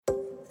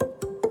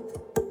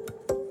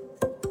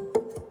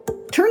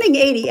Turning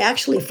 80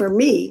 actually for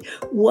me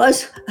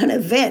was an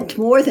event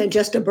more than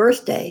just a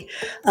birthday.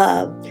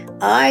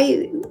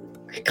 I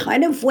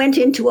kind of went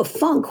into a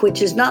funk,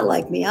 which is not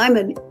like me. I'm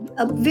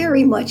a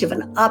very much of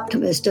an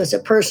optimist as a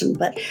person,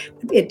 but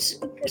it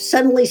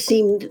suddenly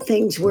seemed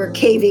things were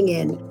caving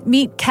in.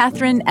 Meet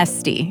Catherine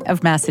Esty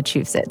of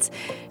Massachusetts.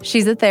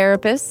 She's a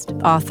therapist,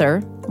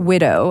 author,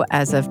 widow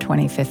as of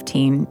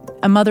 2015,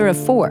 a mother of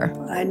 4.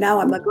 Now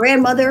I'm a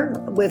grandmother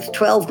with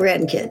 12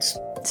 grandkids.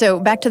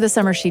 So back to the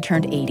summer she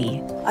turned 80.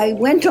 I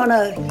went on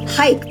a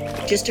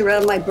hike just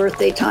around my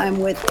birthday time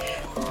with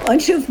a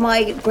bunch of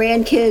my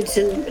grandkids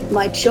and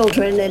my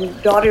children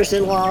and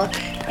daughters-in-law,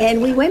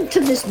 and we went to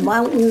this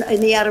mountain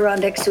in the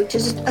Adirondacks, which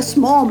is a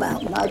small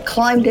mountain. I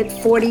climbed it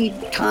 40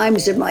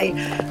 times in my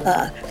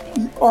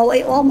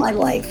all my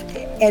life,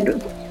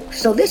 and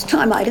so this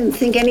time I didn't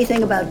think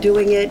anything about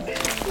doing it.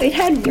 It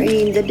had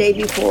rained the day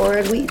before,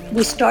 and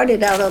we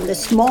started out on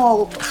this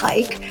small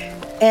hike,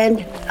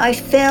 and I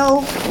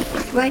fell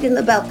right in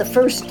about the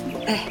first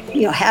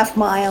half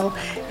mile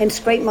and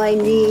scraped my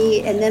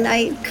knee, and then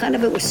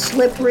it was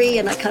slippery,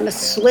 and I kind of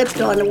slipped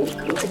on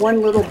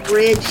one little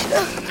bridge,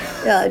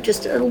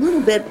 just a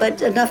little bit,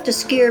 but enough to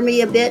scare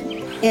me a bit.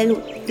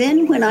 And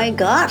then when I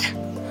got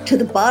to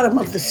the bottom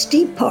of the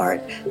steep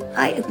part,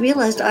 I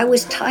realized I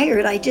was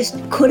tired. I just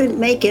couldn't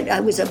make it.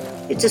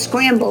 It's a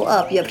scramble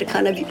up. You have to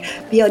kind of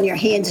be on your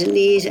hands and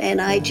knees,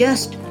 and I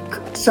just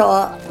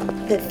saw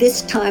that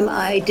this time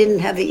I didn't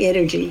have the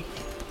energy.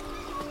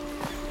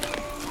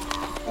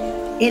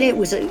 And it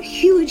was a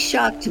huge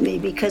shock to me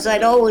because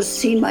I'd always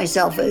seen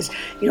myself as,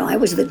 I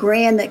was the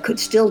grand that could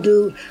still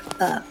do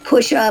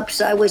push-ups.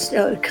 I was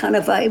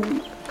I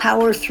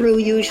power through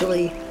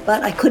usually,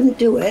 but I couldn't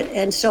do it.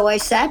 And so I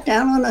sat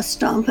down on a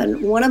stump,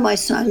 and one of my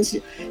sons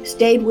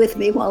stayed with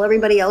me while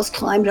everybody else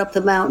climbed up the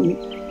mountain.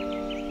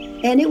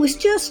 And it was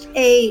just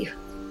a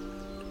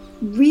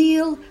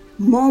real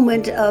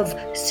moment of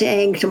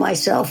saying to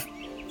myself,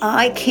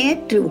 I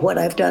can't do what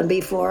I've done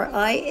before.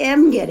 I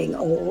am getting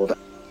old.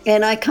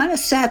 And I kind of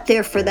sat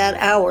there for that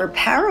hour,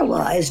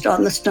 paralyzed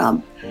on the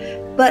stump.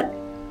 But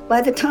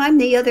by the time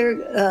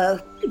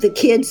the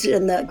kids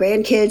and the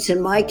grandkids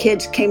and my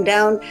kids came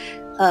down,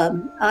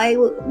 I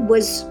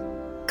was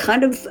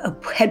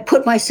had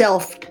put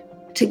myself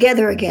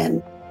together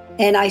again.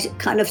 And I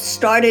kind of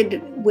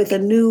started with a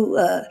new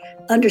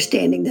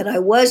understanding that I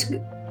was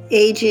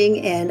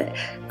aging and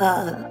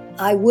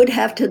I would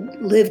have to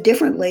live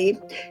differently.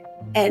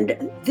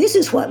 And this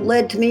is what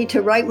led to me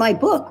to write my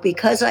book,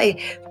 because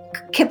I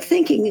kept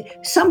thinking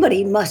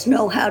somebody must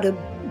know how to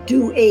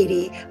do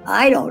 80.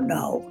 I don't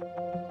know.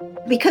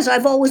 Because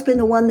I've always been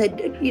the one that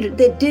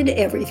did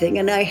everything,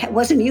 and I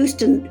wasn't used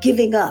to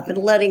giving up and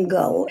letting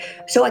go.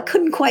 So I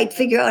couldn't quite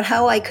figure out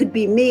how I could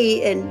be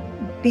me and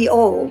be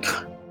old.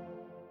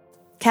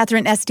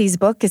 Catherine Esty's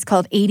book is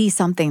called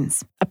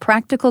 80-Somethings, a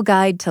practical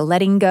guide to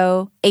letting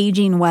go,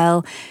 aging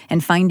well,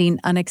 and finding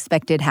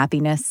unexpected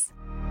happiness.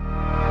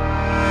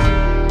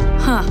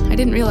 I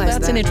didn't realize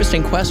That's an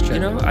interesting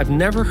question. I've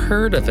never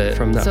heard of it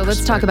from that So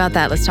let's talk about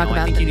that. I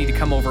think you need to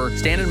come over,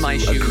 stand in my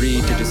shoes. Agree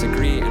to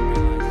disagree.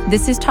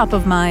 This is Top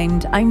of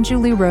Mind. I'm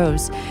Julie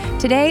Rose.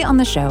 Today on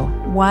the show,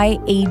 why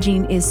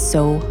aging is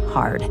so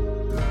hard.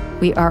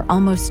 We are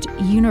almost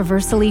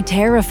universally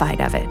terrified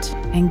of it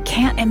and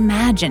can't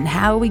imagine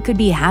how we could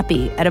be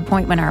happy at a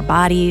point when our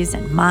bodies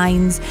and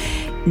minds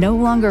no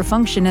longer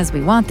function as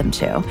we want them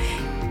to.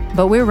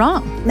 But we're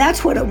wrong.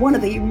 That's one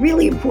of the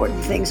really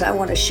important things I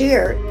want to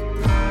share.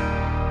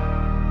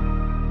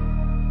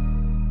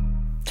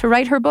 To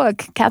write her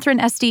book, Catherine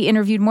Esty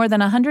interviewed more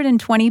than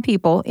 120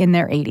 people in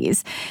their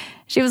 80s.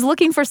 She was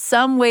looking for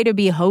some way to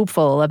be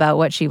hopeful about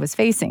what she was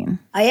facing.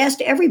 I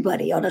asked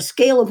everybody on a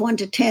scale of 1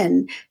 to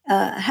 10,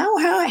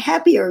 how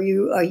happy are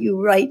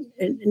you right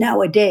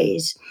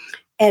nowadays?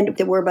 And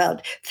there were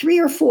about 3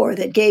 or 4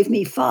 that gave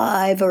me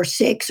 5 or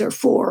 6 or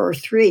 4 or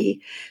 3.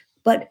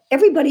 But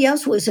everybody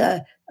else was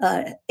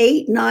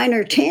 8, 9,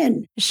 or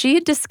 10. She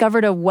had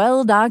discovered a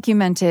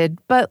well-documented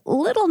but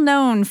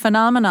little-known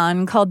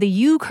phenomenon called the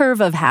U-curve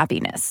of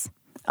happiness.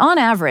 On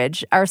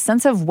average, our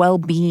sense of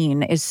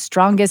well-being is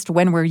strongest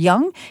when we're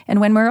young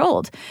and when we're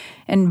old,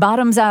 and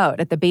bottoms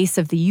out at the base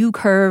of the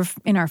U-curve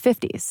in our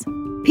 50s.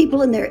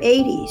 People in their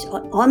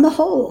 80s, on the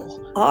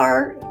whole,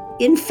 are,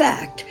 in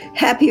fact,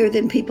 happier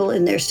than people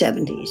in their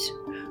 70s,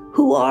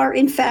 who are,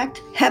 in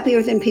fact,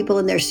 happier than people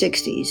in their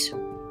 60s.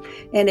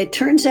 And it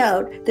turns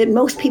out that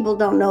most people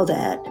don't know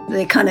that.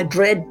 They kind of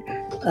dread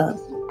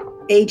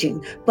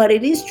aging, but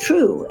it is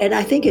true. And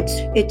I think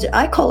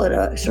I call it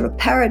a sort of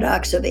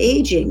paradox of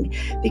aging,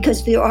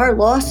 because there are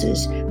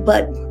losses,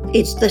 but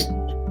it's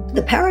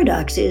the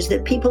paradox is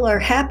that people are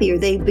happier.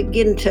 They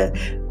begin to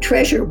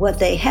treasure what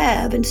they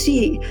have and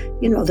see,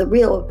 the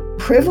real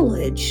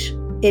privilege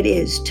it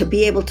is to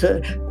be able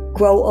to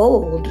grow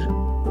old.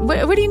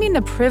 What do you mean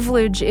the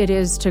privilege it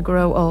is to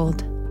grow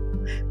old?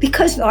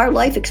 Because our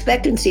life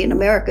expectancy in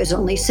America is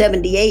only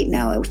 78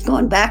 now. It's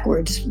gone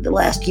backwards the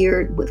last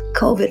year with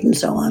COVID and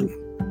so on.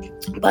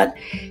 But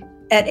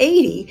at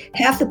 80,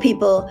 half the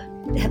people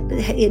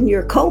in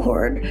your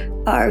cohort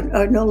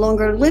are no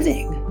longer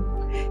living.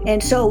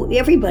 And so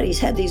everybody's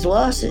had these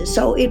losses.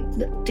 So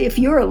if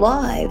you're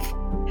alive,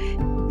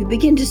 you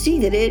begin to see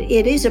that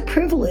it is a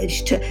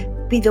privilege to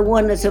be the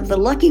one that's of the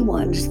lucky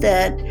ones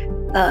that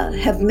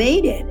have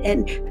made it.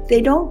 And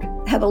they don't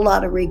have a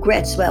lot of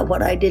regrets about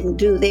what I didn't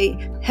do. They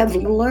have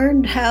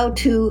learned how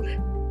to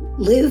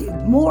live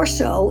more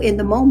so in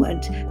the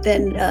moment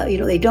than,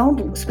 they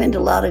don't spend a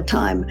lot of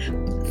time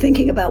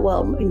thinking about,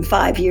 well, in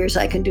 5 years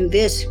I can do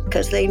this,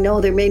 because they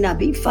know there may not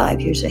be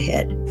 5 years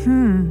ahead.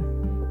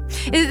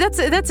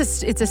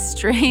 It's a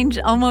strange,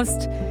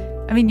 almost,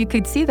 I mean, you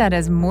could see that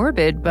as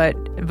morbid, but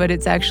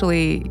it's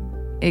actually,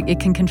 it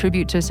can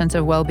contribute to a sense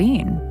of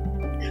well-being.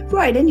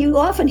 Right, and you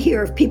often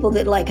hear of people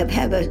that have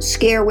had a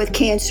scare with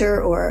cancer,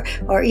 or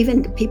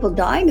even people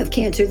dying of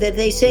cancer, that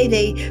they say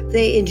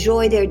they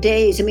enjoy their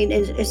days. I mean,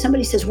 as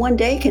somebody says, one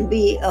day can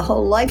be a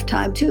whole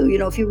lifetime too.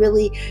 If you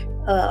really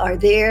are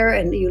there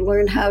and you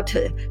learn how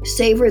to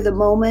savor the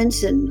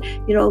moments, and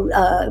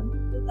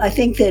I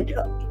think that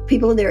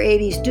people in their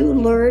 80s do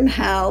learn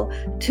how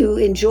to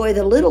enjoy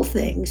the little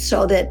things,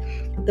 so that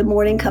the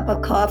morning cup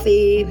of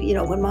coffee,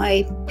 when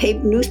my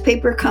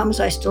newspaper comes,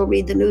 I still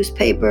read the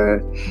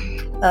newspaper.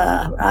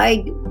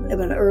 I am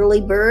an early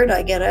bird.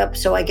 I get up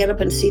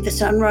and see the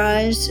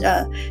sunrise.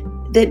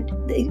 That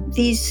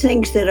these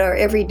things that are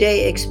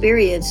everyday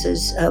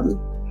experiences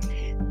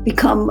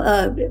become,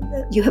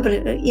 you have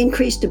an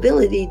increased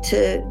ability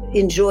to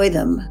enjoy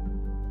them.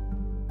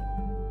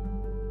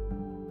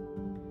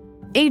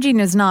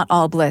 Aging is not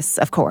all bliss,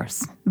 of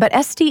course, but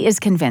Esty is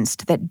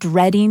convinced that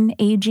dreading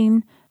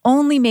aging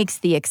only makes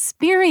the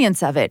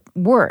experience of it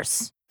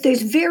worse.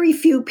 There's very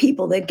few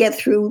people that get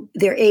through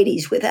their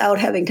 80s without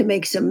having to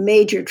make some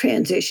major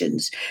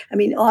transitions. I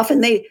mean, often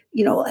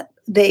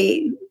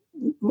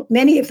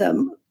many of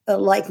them,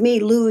 like me,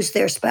 lose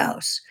their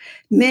spouse.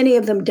 Many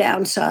of them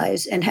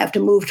downsize and have to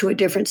move to a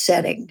different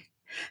setting.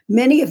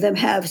 Many of them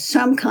have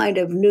some kind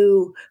of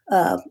new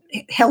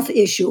health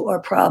issue or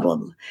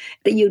problem.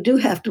 But you do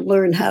have to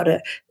learn how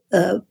to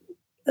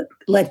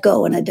let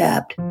go and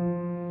adapt.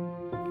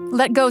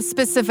 Let go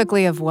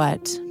specifically of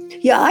what?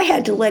 Yeah, I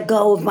had to let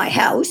go of my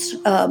house.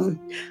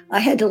 I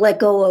had to let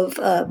go of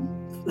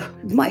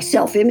my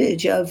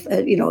self-image of,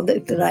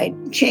 that I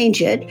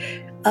change it.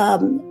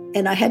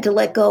 And I had to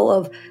let go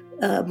of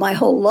my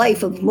whole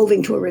life of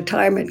moving to a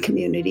retirement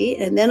community.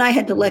 And then I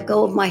had to let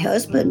go of my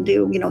husband,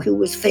 who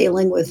was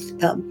failing with,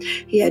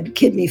 he had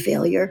kidney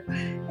failure.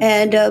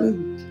 And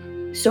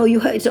so you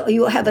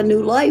have a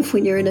new life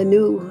when you're in a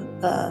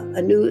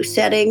new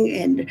setting,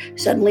 and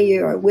suddenly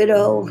you're a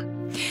widow.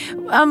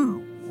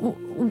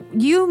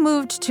 You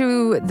moved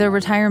to the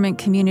retirement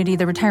community,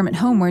 the retirement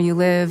home where you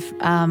live,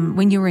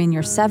 when you were in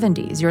your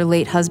 70s. Your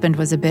late husband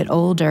was a bit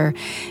older.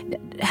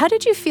 How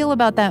did you feel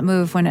about that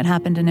move when it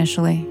happened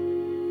initially?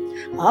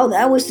 Oh,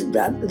 that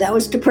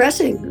was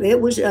depressing.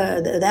 It was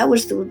I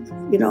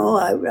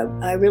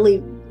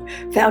really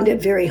found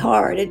it very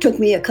hard. It took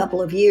me a couple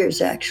of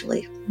years,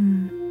 actually.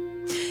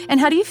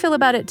 And how do you feel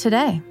about it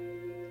today?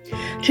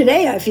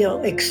 Today, I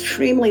feel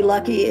extremely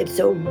lucky. It's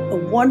a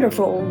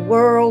wonderful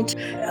world.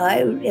 I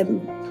am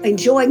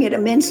enjoying it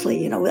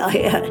immensely. I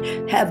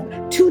have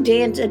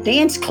a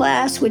dance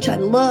class, which I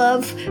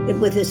love,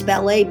 with this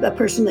a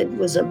person that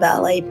was a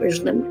ballet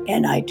person,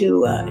 and I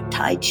do a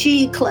Tai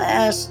Chi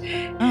class.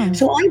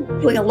 So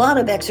I'm doing a lot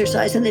of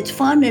exercise, and it's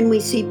fun, and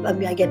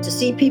I get to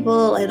see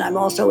people, and I'm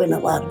also in a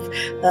lot of,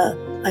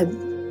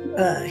 I'm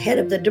head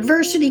of the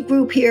diversity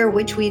group here,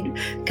 which we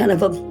kind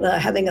of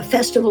having a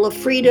festival of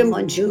freedom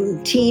on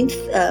Juneteenth.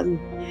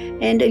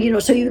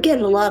 So you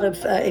get a lot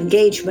of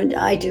engagement.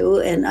 I do,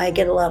 and I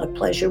get a lot of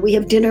pleasure. We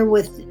have dinner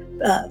with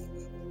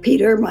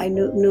Peter, my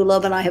new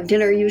love, and I have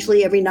dinner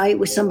usually every night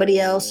with somebody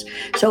else.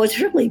 So it's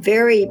really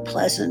very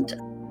pleasant.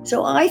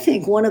 So I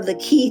think one of the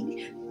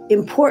key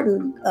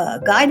important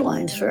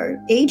guidelines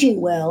for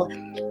aging well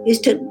is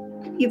to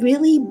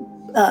really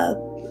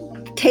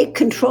take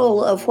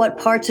control of what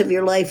parts of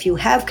your life you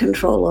have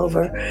control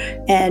over,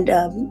 and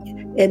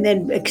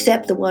then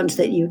accept the ones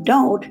that you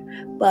don't.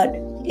 But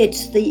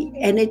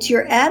it's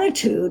your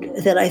attitude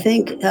that I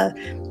think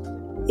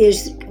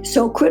is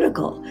so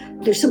critical.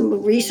 There's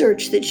some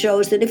research that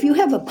shows that if you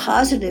have a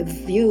positive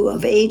view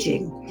of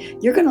aging,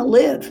 you're going to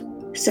live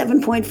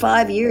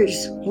 7.5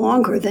 years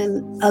longer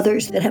than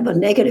others that have a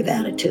negative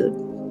attitude.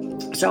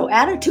 So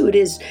attitude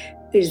is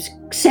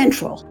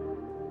central.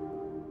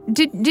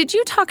 Did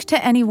you talk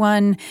to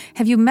anyone,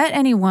 have you met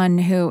anyone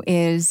who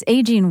is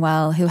aging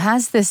well, who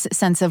has this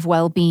sense of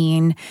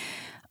well-being,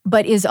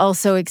 but is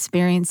also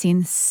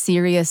experiencing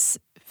serious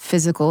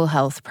physical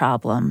health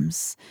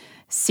problems,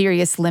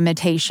 serious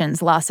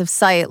limitations, loss of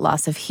sight,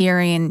 loss of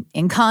hearing,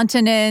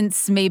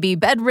 incontinence, maybe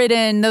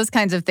bedridden, those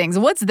kinds of things?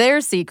 What's their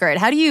secret?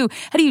 How do you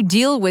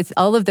deal with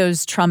all of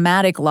those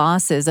traumatic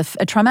losses,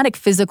 a traumatic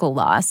physical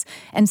loss,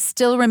 and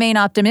still remain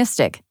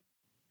optimistic?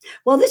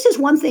 Well, this is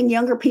one thing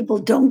younger people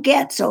don't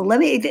get. So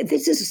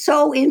this is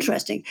so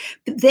interesting.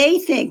 They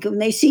think when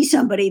they see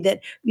somebody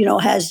that,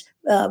 has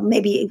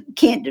maybe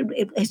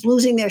is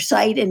losing their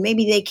sight, and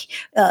maybe they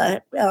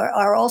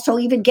are also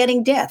even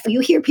getting deaf. You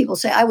hear people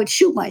say, I would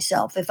shoot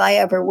myself if I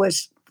ever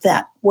was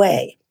that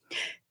way.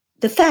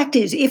 The fact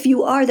is, if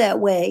you are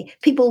that way,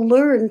 people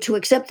learn to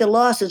accept the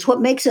losses.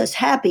 What makes us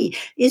happy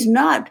is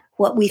not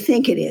what we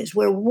think it is.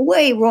 We're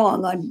way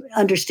wrong on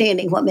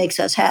understanding what makes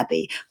us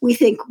happy.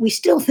 We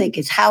still think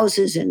it's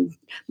houses and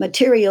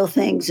material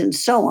things and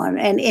so on.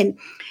 And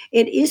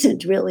it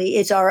isn't really,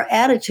 it's our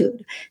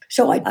attitude.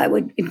 So I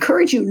would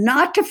encourage you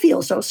not to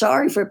feel so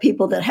sorry for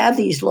people that have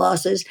these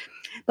losses,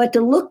 but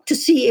to look to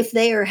see if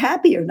they are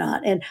happy or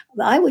not. And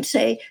I would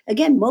say,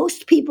 again,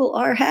 most people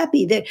are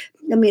happy.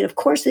 Of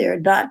course, they're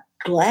not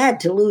glad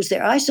to lose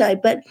their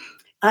eyesight, but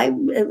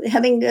I'm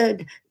having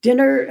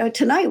dinner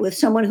tonight with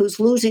someone who's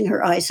losing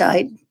her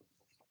eyesight.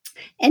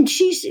 And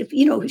she's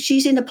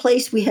in a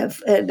place we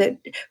have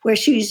where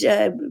she's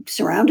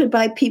surrounded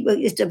by people.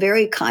 It's a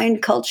very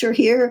kind culture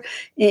here,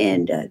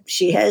 and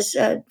she has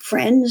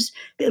friends.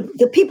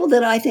 The people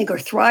that I think are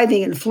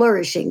thriving and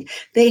flourishing,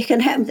 they can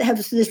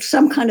have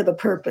some kind of a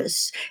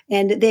purpose.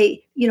 And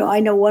I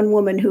know one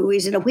woman who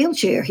is in a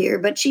wheelchair here,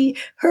 but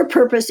her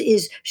purpose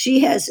is she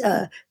has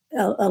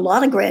a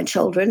lot of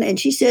grandchildren, and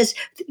she says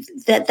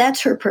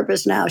that's her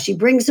purpose now. She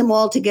brings them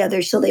all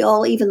together, so they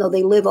all, even though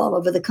they live all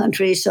over the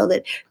country, so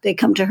that they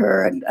come to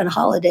her on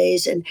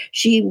holidays, and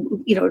she,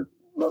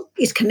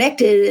 is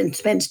connected and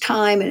spends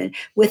time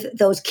with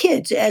those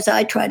kids, as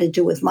I try to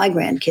do with my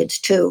grandkids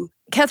too.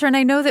 Catherine,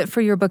 I know that for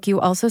your book, you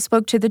also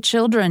spoke to the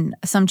children,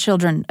 some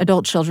children,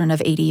 adult children of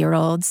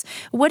 80-year-olds.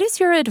 What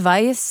is your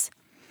advice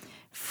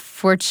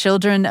for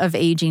children of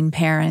aging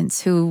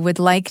parents who would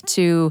like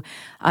to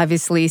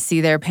obviously see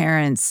their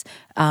parents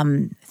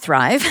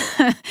thrive,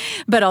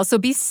 but also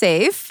be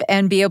safe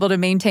and be able to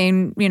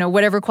maintain,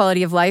 whatever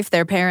quality of life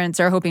their parents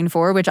are hoping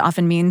for, which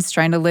often means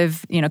trying to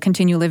live,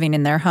 continue living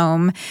in their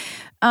home.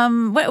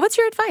 What's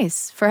your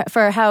advice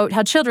for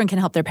how children can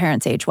help their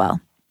parents age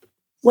well?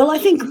 Well, I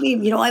think,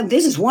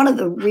 this is one of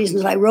the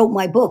reasons I wrote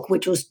my book,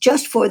 which was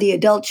just for the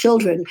adult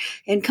children,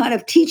 and kind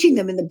of teaching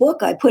them. In the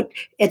book, I put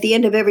at the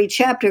end of every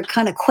chapter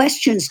kind of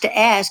questions to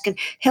ask and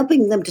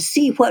helping them to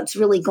see what's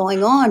really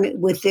going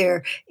on with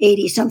their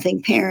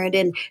 80-something parent,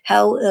 and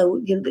how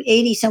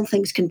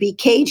 80-somethings can be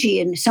cagey,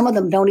 and some of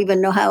them don't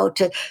even know how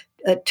to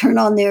turn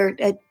on their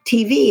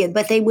TV,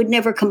 but they would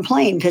never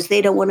complain because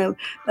they don't want to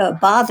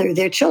bother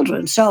their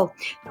children. So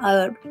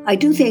I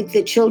do think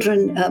that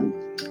children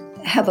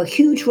have a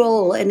huge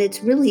role, and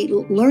it's really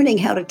learning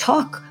how to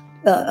talk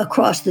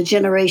across the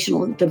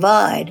generational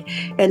divide.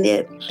 And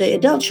the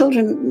adult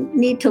children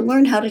need to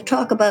learn how to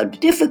talk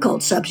about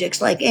difficult subjects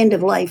like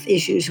end-of-life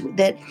issues,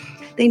 that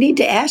they need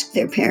to ask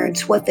their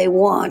parents what they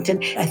want.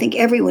 And I think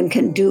everyone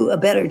can do a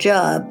better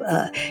job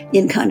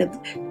in kind of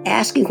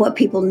asking what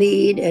people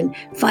need and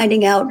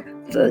finding out.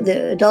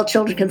 The adult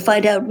children can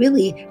find out,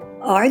 really,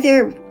 are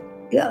their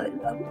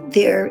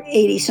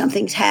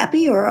 80-somethings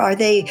happy, or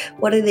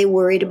what are they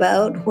worried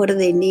about? What do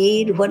they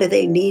need? What do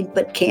they need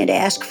but can't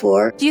ask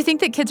for? Do you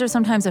think that kids are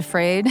sometimes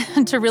afraid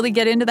to really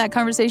get into that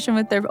conversation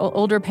with their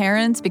older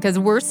parents because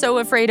we're so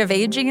afraid of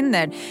aging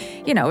that,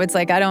 it's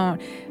like, I'm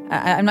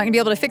not going to be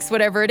able to fix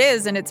whatever it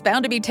is, and it's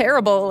bound to be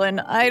terrible, and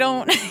I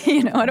don't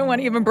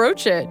want to even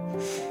broach it.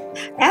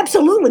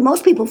 Absolutely.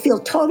 Most people feel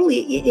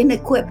totally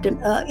ill-equipped,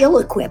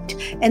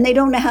 and they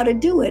don't know how to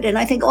do it. And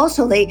I think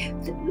also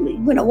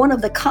one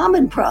of the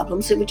common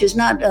problems, which is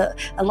not a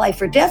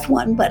life or death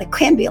one, but it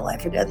can be a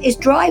life or death, is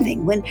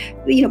driving. When,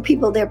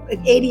 people, they're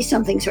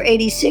 80-somethings or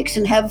 86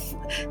 and have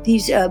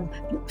these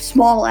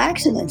small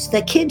accidents,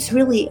 the kids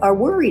really are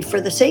worried for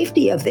the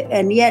safety of it,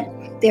 and yet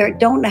they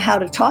don't know how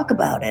to talk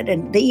about it.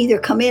 And they either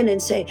come in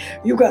and say,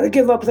 you got to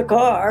give up the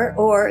car,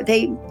 or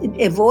they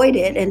avoid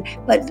it.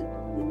 But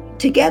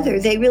together,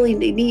 they really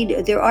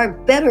there are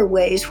better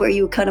ways where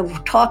you kind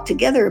of talk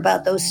together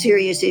about those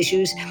serious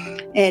issues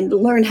and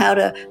learn how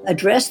to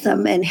address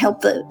them and help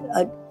the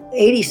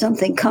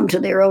 80-something come to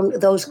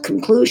those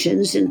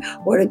conclusions,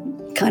 or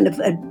to kind of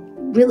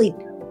really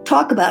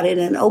talk about it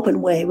in an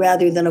open way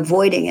rather than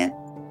avoiding it.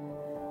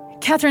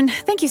 Catherine,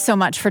 thank you so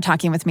much for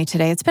talking with me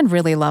today. It's been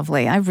really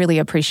lovely. I really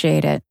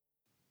appreciate it.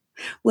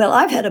 Well,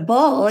 I've had a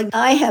ball.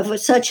 I have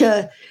such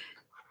a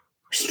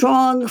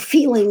strong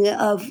feeling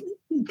of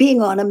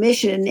being on a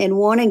mission and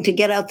wanting to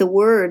get out the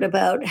word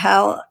about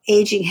how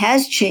aging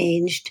has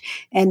changed,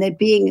 and that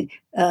being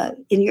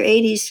in your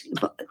 80s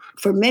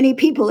for many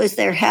people is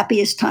their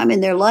happiest time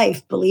in their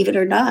life, believe it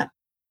or not.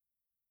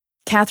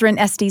 Catherine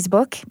Estes'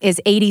 book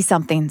is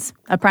 80-somethings,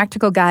 a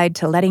practical guide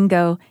to letting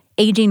go,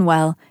 aging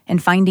well,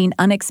 and finding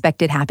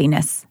unexpected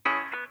happiness.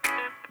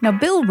 Now,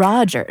 Bill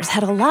Rogers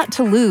had a lot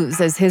to lose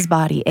as his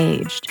body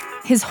aged.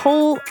 His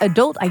whole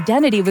adult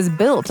identity was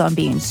built on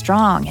being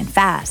strong and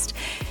fast.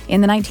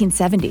 In the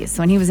 1970s,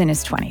 when he was in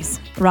his 20s,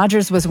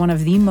 Rogers was one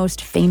of the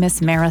most famous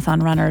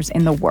marathon runners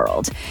in the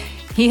world.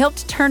 He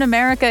helped turn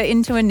America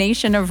into a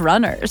nation of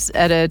runners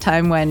at a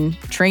time when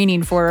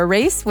training for a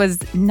race was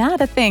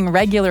not a thing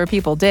regular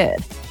people did.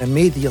 I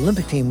made the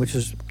Olympic team, which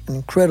is an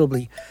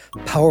incredibly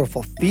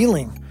powerful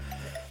feeling.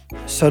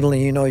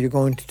 Suddenly, you're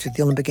going to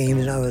the Olympic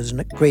Games, and it was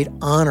a great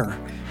honor,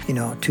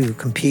 to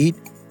compete.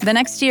 The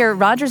next year,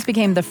 Rogers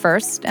became the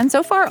first, and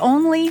so far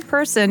only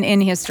person in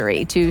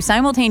history to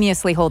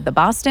simultaneously hold the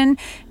Boston,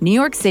 New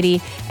York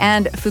City,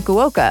 and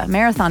Fukuoka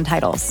marathon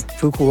titles.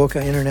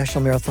 Fukuoka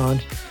International Marathon,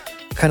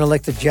 kind of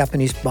like the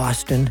Japanese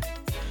Boston.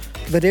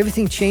 But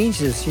everything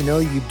changes,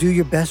 you do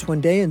your best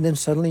one day, and then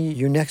suddenly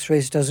your next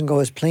race doesn't go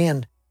as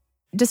planned.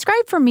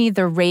 Describe for me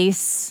the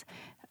race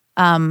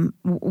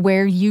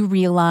where you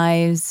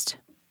realized,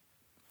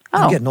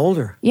 I'm getting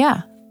older.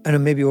 Yeah.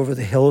 And maybe over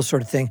the hill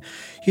sort of thing.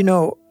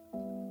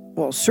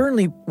 Well,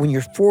 certainly when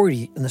you're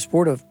 40 in the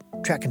sport of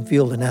track and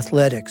field and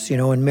athletics, and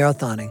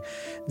marathoning,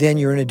 then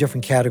you're in a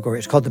different category.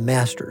 It's called the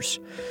Masters.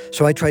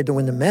 So I tried to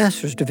win the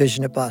Masters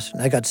division at Boston.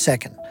 I got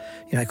second.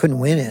 I couldn't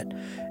win it.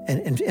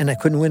 And I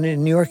couldn't win it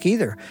in New York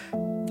either.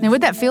 And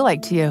what'd that feel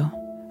like to you?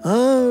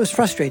 It was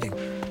frustrating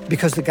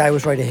because the guy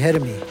was right ahead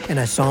of me. And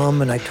I saw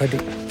him and I tried to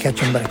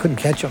catch him, but I couldn't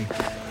catch him.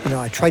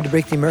 I tried to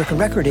break the American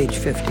record age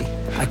 50.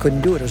 I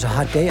couldn't do it. It was a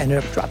hot day. I ended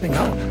up dropping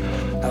out.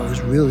 I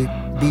was really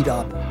beat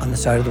up on the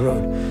side of the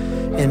road.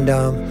 And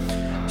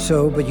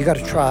but you got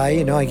to try.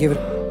 I gave it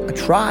a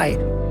try.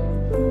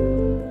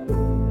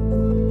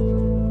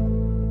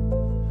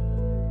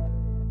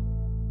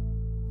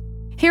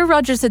 Here,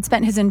 Rogers had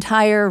spent his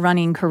entire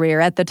running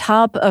career at the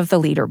top of the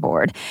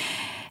leaderboard.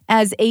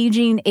 As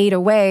aging ate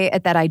away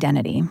at that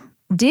identity,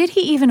 did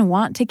he even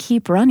want to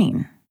keep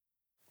running?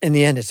 In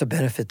the end, it's a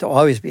benefit to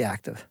always be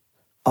active.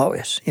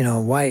 Always.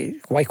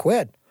 Why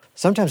quit?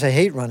 Sometimes I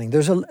hate running.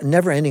 There's a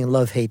never-ending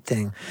love-hate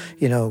thing,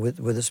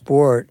 with a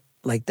sport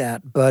like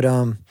that. But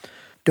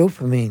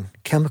dopamine,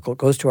 chemical,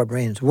 goes to our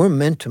brains. We're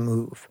meant to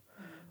move.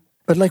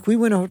 But like we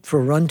went out for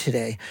a run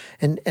today,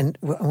 and I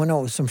went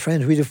out with some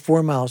friends. We did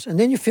 4 miles, and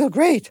then you feel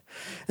great.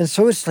 And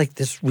so it's like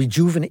this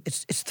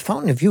it's the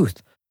fountain of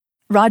youth.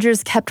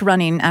 Rogers kept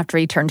running after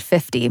he turned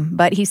 50,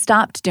 but he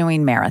stopped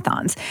doing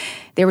marathons.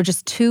 They were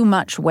just too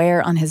much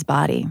wear on his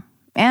body.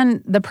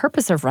 And the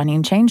purpose of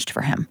running changed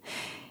for him.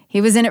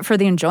 He was in it for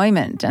the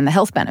enjoyment and the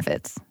health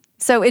benefits.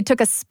 So it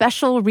took a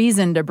special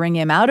reason to bring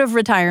him out of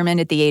retirement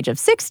at the age of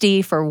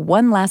 60 for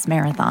one last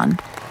marathon.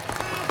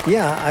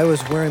 Yeah, I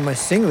was wearing my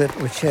singlet,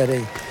 which had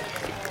a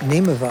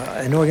name of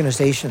an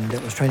organization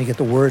that was trying to get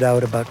the word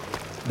out about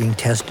being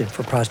tested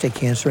for prostate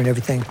cancer and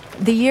everything.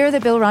 The year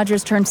that Bill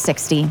Rogers turned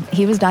 60,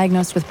 he was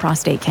diagnosed with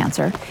prostate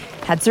cancer,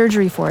 had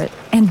surgery for it,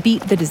 and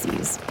beat the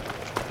disease.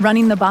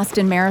 Running the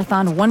Boston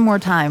Marathon one more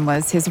time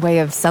was his way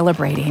of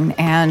celebrating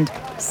and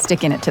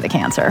sticking it to the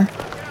cancer.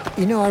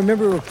 I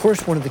remember, of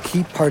course, one of the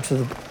key parts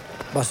of the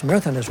Boston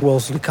Marathon is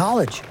Wellesley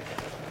College,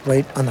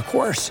 right on the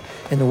course.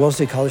 And the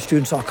Wellesley College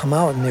students all come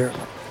out and they're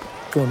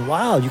going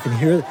wild.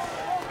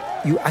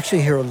 You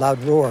actually hear a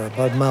loud roar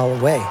about a mile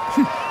away.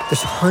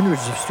 There's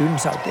hundreds of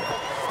students out there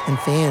and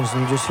fans,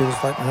 and you just hear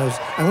this. Like,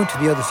 I went to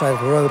the other side of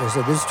the road. I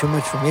said, this is too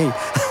much for me.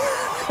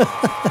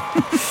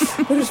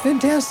 But it's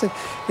fantastic.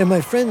 And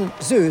my friend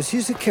Zeus,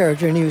 he's a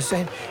character, and he was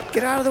saying,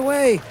 get out of the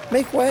way,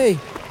 make way.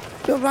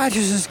 Bill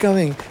Rogers is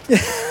coming.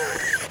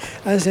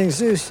 I was saying,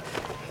 Zeus,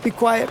 be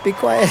quiet, be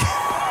quiet.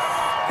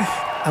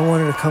 I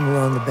wanted to come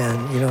around the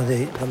bend.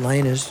 The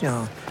line is,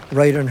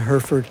 right on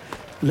Hereford,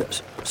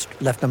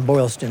 left on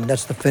Boylston.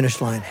 That's the finish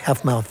line,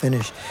 half-mile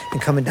finish.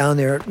 And coming down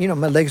there,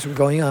 my legs were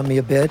going on me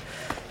a bit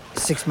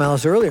 6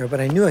 miles earlier, but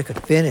I knew I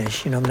could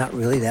finish. I'm not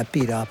really that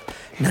beat up,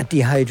 not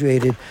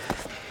dehydrated.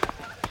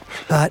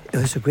 But it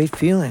was a great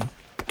feeling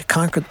to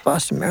conquer the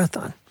Boston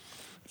Marathon.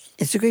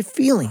 It's a great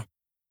feeling.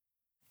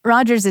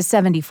 Rogers is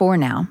 74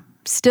 now,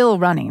 still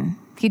running.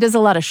 He does a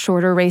lot of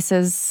shorter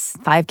races,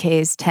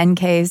 5Ks,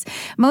 10Ks,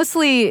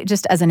 mostly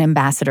just as an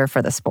ambassador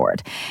for the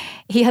sport.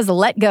 He has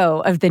let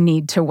go of the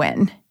need to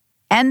win.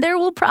 And there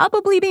will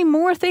probably be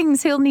more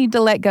things he'll need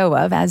to let go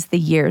of as the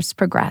years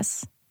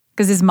progress.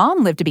 Because his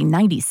mom lived to be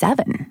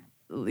 97.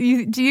 Do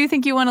you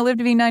think you want to live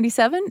to be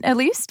 97, at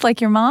least, like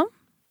your mom?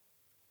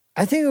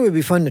 I think it would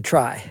be fun to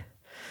try.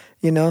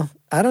 I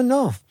don't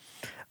know.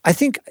 I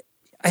think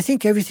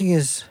everything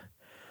is,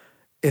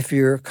 if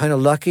you're kind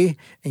of lucky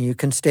and you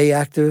can stay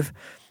active,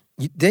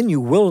 then you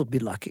will be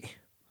lucky.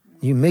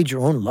 You made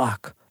your own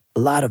luck, a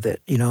lot of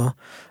it,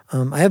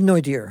 I have no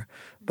idea,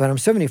 but I'm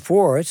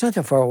 74. It's not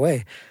that far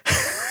away.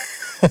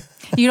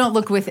 You don't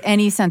look with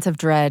any sense of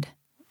dread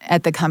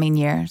at the coming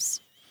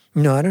years?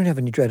 No, I don't have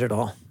any dread at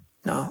all.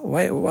 No,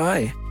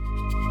 why?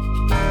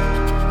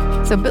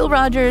 So Bill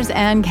Rogers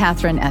and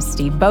Catherine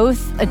Esty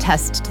both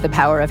attest to the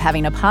power of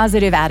having a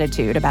positive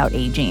attitude about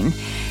aging.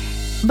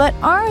 But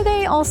are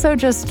they also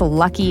just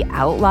lucky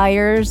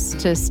outliers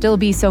to still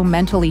be so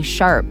mentally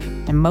sharp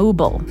and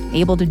mobile,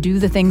 able to do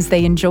the things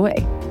they enjoy?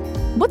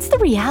 What's the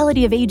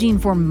reality of aging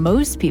for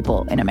most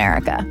people in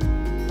America?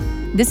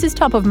 This is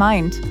Top of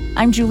Mind.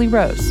 I'm Julie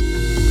Rose.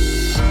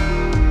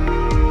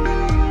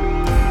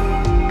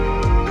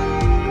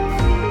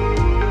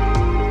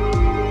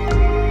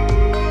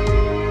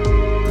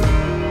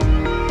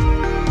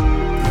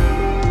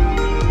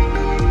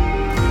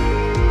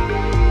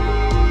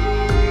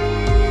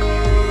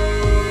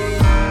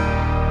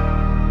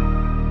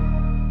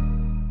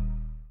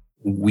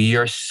 we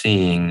are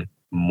seeing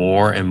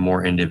more and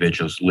more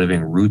individuals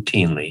living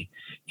routinely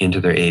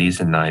into their 80s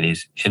and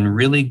 90s in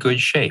really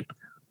good shape,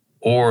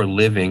 or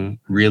living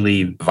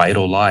really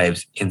vital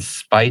lives in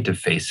spite of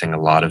facing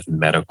a lot of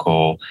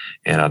medical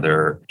and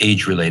other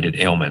age-related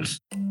ailments.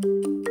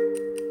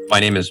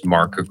 My name is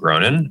Mark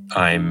Agronin.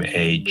 I'm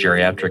a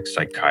geriatric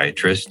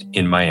psychiatrist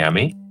in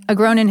Miami.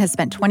 Agronin has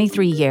spent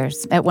 23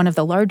 years at one of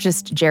the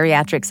largest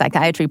geriatric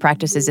psychiatry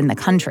practices in the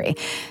country,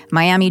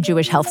 Miami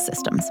Jewish Health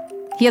Systems.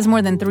 He has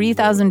more than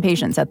 3,000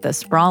 patients at the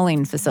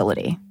sprawling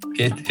facility.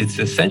 It's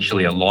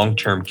essentially a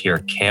long-term care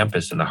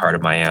campus in the heart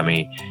of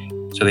Miami.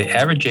 So the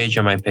average age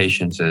of my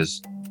patients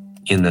is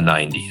in the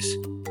 90s.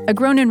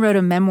 Agronin wrote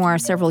a memoir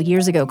several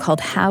years ago called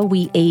How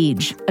We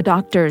Age, a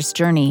doctor's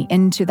journey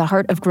into the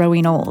heart of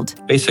growing old.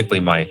 Basically,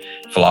 my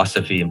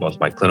philosophy in both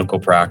my clinical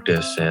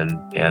practice and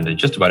in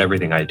just about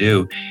everything I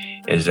do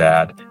is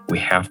that we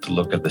have to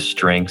look at the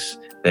strengths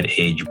that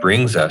age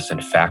brings us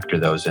and factor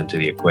those into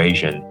the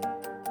equation.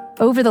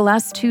 Over the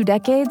last 2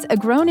 decades,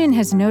 Agronin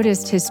has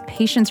noticed his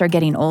patients are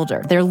getting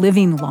older. They're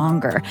living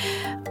longer.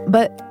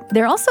 But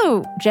they're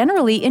also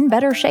generally in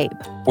better shape.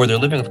 Or they're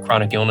living with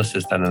chronic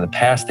illnesses that in the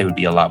past they would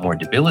be a lot more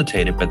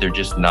debilitated, but they're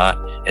just not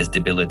as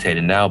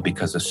debilitated now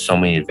because of so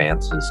many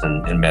advances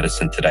in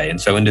medicine today. And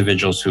so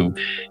individuals who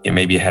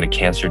maybe had a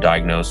cancer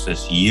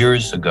diagnosis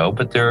years ago,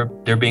 but they're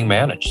being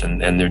managed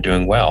and they're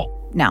doing well.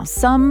 Now,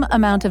 some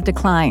amount of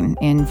decline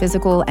in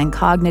physical and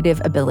cognitive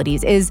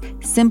abilities is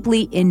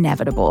simply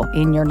inevitable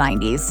in your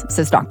 90s,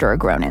 says Dr.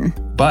 Agronin.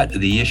 But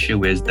the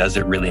issue is, does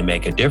it really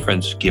make a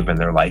difference given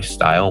their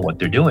lifestyle and what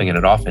they're doing? And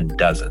it often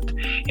doesn't.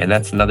 And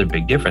that's another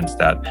big difference,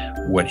 that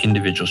what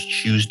individuals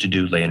choose to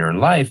do later in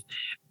life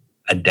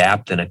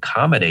adapt and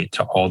accommodate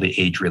to all the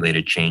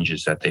age-related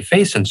changes that they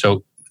face. And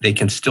so they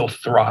can still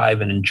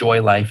thrive and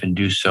enjoy life and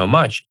do so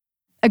much.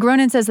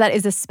 Agronin says that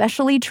is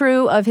especially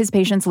true of his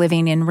patients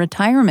living in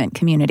retirement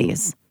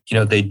communities.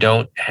 They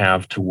don't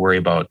have to worry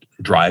about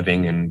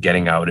driving and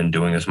getting out and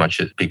doing as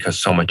much because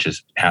so much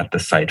is at the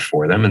site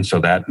for them. And so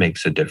that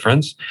makes a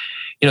difference.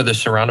 They're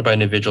surrounded by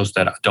individuals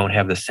that don't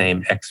have the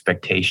same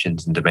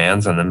expectations and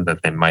demands on them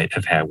that they might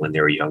have had when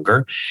they were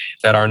younger,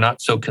 that are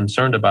not so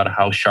concerned about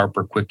how sharp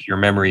or quick your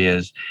memory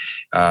is.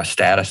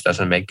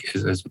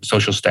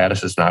 Social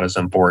status is not as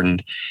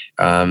important.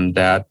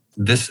 That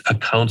this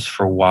accounts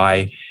for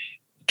why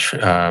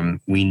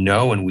we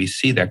know and we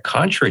see that,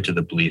 contrary to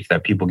the belief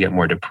that people get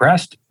more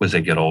depressed as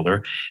they get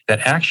older, that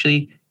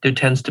actually there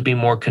tends to be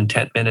more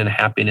contentment and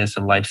happiness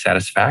and life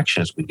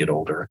satisfaction as we get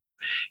older.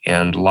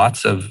 And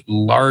lots of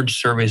large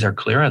surveys are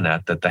clear on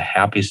that the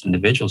happiest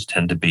individuals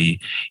tend to be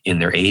in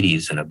their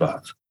 80s and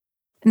above.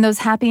 And those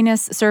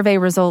happiness survey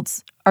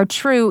results are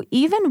true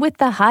even with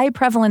the high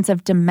prevalence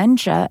of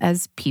dementia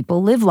as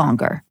people live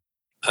longer.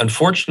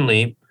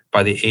 Unfortunately,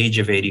 by the age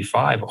of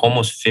 85,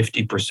 almost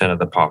 50% of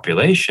the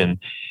population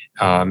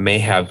may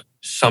have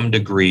some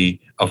degree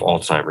of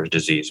Alzheimer's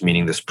disease,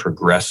 meaning this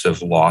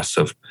progressive loss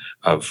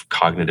of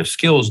cognitive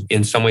skills.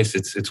 In some ways,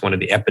 it's one of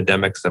the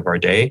epidemics of our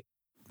day.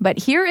 But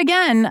here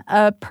again,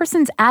 a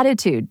person's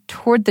attitude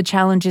toward the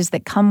challenges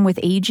that come with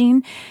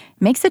aging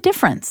makes a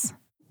difference.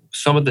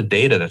 Some of the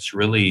data that's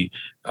really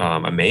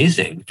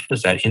amazing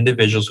is that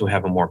individuals who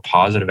have a more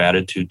positive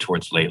attitude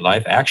towards late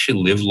life actually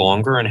live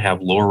longer and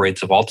have lower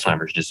rates of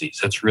Alzheimer's disease.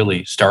 That's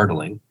really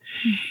startling.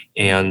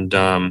 And,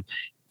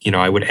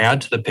 I would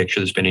add to the picture,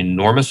 there's been an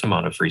enormous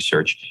amount of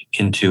research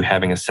into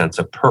having a sense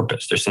of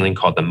purpose. There's something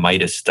called the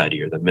MIDAS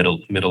study, or the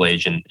Middle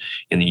Age in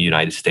the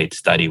United States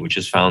study, which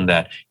has found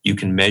that you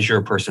can measure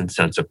a person's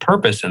sense of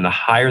purpose, and the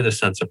higher the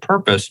sense of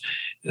purpose,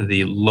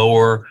 the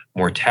lower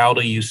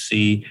mortality you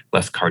see,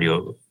 less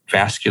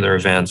cardiovascular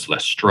events,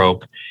 less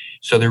stroke.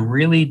 So there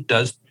really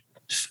does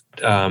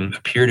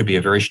appear to be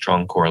a very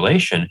strong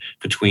correlation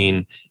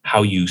between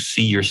how you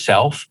see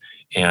yourself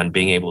and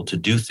being able to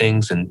do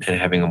things and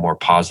having a more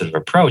positive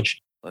approach.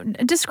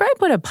 Describe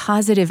what a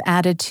positive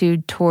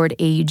attitude toward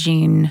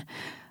aging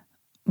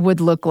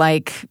would look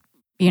like,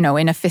 in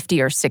a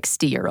 50 or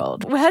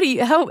 60-year-old.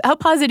 How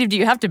positive do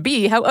you have to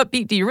be? How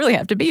upbeat do you really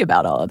have to be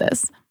about all of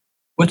this?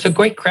 Well, it's a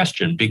great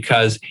question,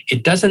 because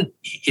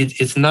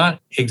it's not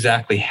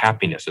exactly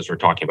happiness as we're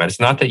talking about. It's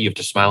not that you have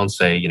to smile and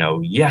say,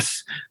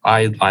 yes,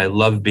 I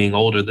love being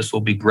older. This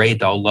will be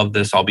great. I'll love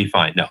this. I'll be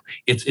fine. No,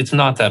 it's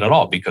not that at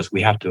all, because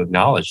we have to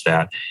acknowledge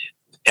that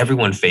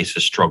everyone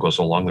faces struggles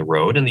along the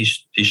road, and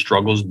these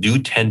struggles do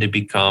tend to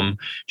become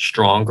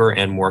stronger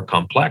and more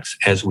complex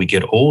as we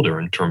get older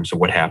in terms of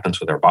what happens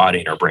with our body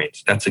and our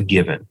brains. That's a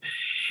given.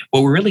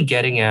 What we're really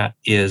getting at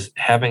is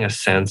having a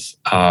sense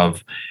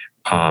of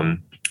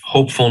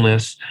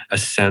hopefulness, a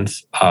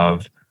sense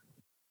of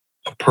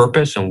a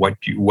purpose and what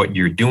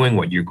you're doing,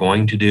 what you're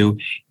going to do,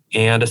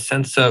 and a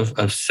sense of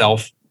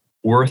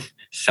self-worth,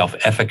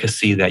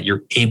 self-efficacy, that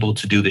you're able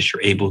to do this,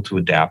 you're able to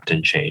adapt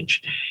and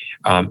change.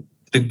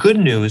 The good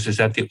news is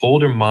that the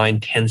older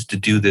mind tends to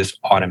do this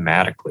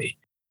automatically.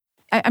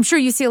 I'm sure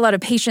you see a lot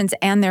of patients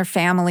and their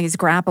families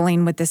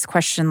grappling with this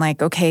question,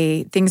 like,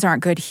 okay, things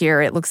aren't good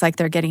here. It looks like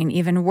they're getting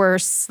even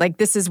worse. Like,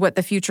 this is what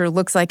the future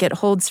looks like it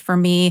holds for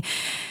me.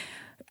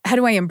 how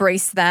do I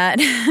embrace that?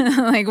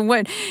 Like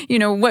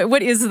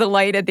what is the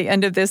light at the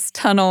end of this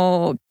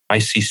tunnel? I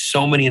see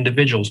so many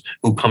individuals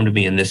who come to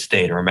me in this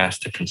state or I'm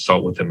asked to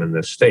consult with them in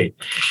this state.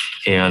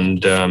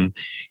 And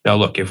now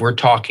look, if we're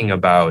talking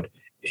about,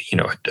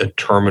 a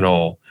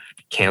terminal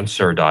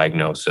cancer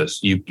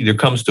diagnosis, there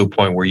comes to a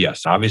point where,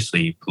 yes,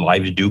 obviously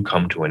lives do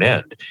come to an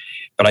end.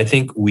 But I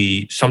think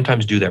we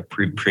sometimes do that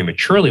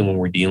prematurely when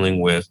we're dealing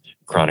with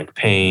chronic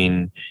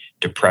pain,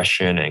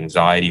 depression,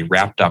 anxiety,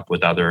 wrapped up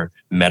with other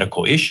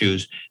medical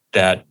issues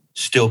that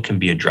still can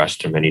be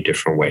addressed in many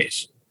different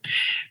ways.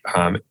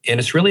 And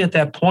it's really at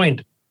that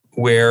point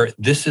where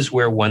this is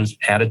where one's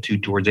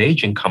attitude towards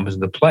aging comes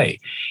into play.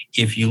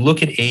 If you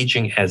look at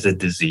aging as a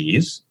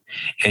disease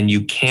and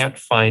you can't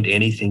find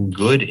anything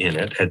good in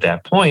it at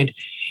that point,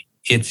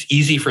 it's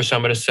easy for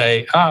someone to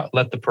say,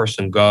 let the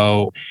person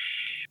go.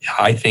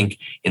 I think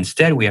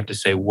instead we have to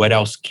say, what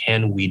else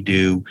can we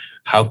do?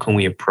 How can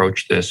we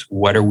approach this?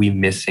 What are we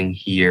missing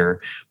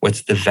here?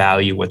 What's the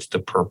value? What's the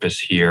purpose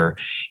here?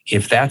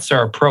 If that's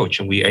our approach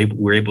and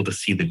we're able to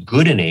see the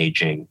good in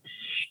aging,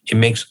 it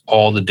makes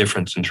all the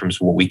difference in terms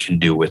of what we can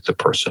do with the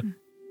person.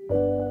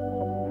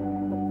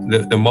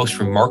 The most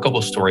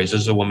remarkable story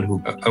is a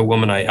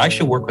woman I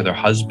actually worked with her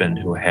husband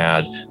who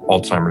had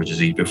Alzheimer's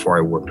disease before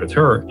I worked with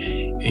her.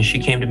 And she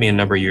came to me a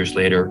number of years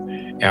later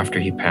after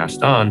he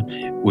passed on,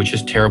 which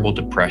is terrible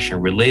depression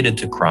related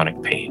to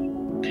chronic pain.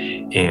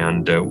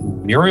 And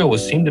Muriel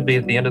seemed to be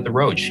at the end of the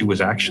road. She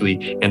was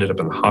actually ended up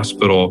in the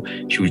hospital.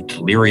 She was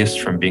delirious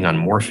from being on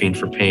morphine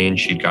for pain.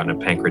 She'd gotten a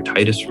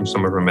pancreatitis from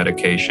some of her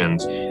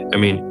medications. I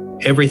mean,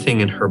 everything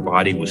in her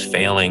body was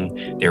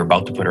failing. They were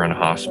about to put her in a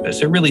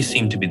hospice. It really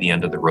seemed to be the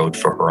end of the road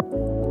for her.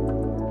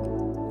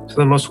 So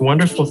the most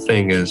wonderful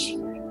thing is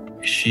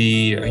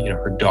she,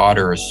 her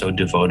daughter is so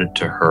devoted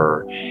to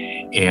her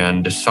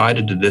and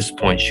decided at this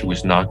point she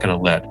was not going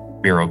to let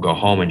Muriel go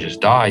home and just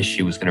die.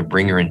 She was going to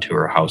bring her into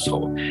her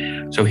household.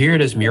 So here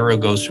it is, Muriel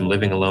goes from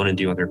living alone and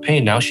dealing with her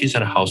pain. Now she's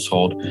in a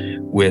household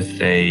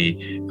with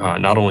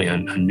not only a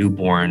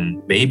newborn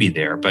baby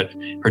there, but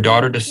her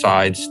daughter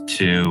decides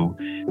to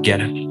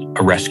get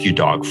a rescue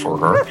dog for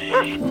her.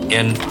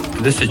 And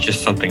this is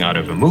just something out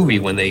of a movie.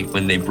 When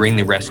they bring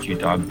the rescue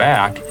dog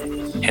back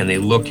and they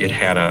look, it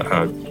had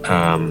a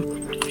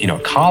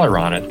collar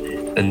on it.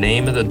 The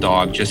name of the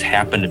dog just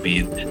happened to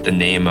be the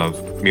name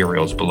of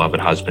Muriel's beloved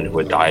husband who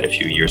had died a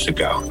few years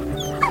ago.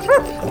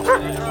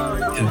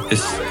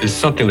 This is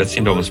something that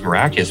seemed almost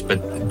miraculous,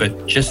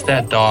 but just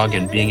that dog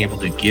and being able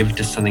to give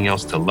to something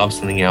else, to love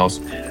something else,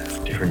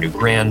 to her new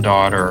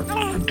granddaughter,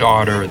 her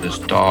daughter, this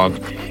dog,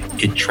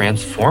 it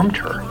transformed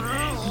her.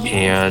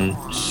 And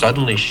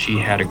suddenly she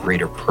had a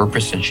greater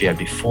purpose than she had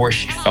before.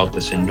 She felt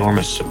this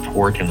enormous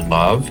support and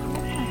love.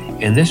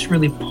 And this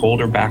really pulled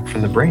her back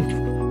from the brink.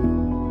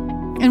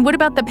 And what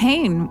about the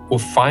pain? Well,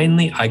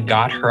 finally, I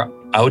got her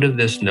out of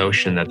this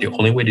notion that the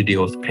only way to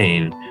deal with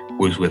pain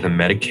was with a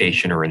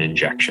medication or an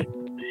injection.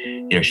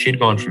 She had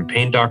gone from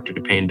pain doctor to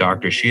pain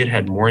doctor. She had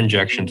had more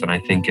injections than I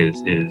think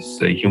is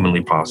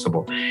humanly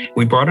possible.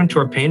 We brought her into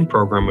our pain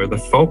program where the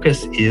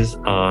focus is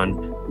on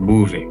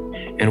moving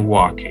and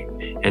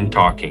walking and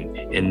talking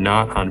and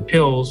not on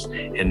pills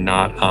and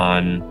not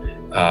on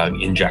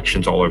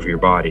injections all over your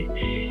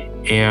body.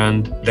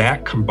 And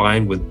that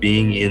combined with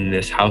being in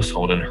this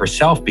household and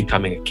herself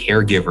becoming a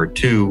caregiver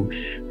to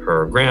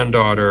her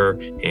granddaughter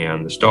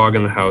and this dog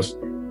in the house,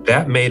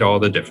 that made all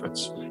the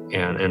difference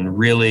and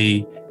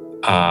really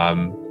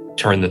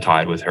turned the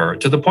tide with her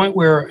to the point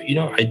where,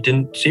 I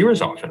didn't see her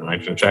as often.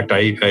 In fact,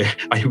 I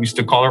used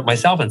to call her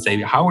myself and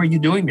say, "How are you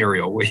doing,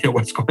 Muriel?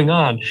 What's going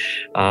on?"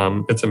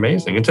 It's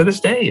amazing. And to this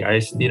day,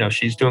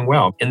 she's doing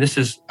well. And this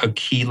is a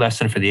key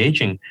lesson for the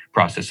aging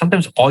process.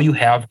 Sometimes all you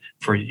have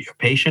for your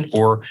patient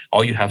or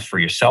all you have for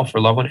yourself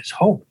or loved one is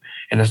hope.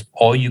 And that's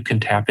all you can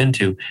tap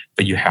into,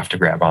 but you have to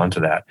grab onto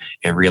that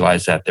and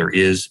realize that there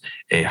is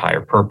a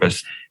higher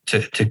purpose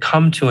to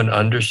come to an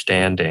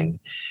understanding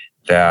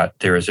that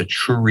there is a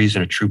true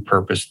reason, a true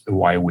purpose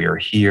why we are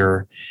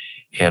here.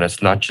 And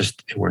it's not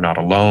just, we're not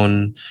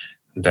alone,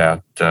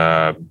 that,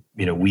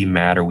 we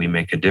matter, we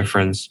make a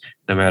difference,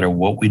 no matter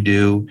what we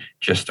do,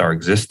 just our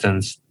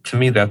existence. To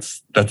me,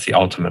 that's the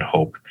ultimate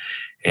hope.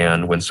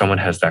 And when someone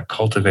has that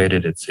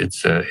cultivated,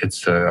 it's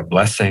a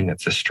blessing,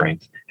 it's a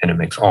strength, and it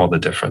makes all the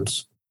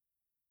difference.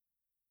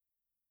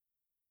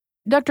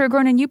 Dr.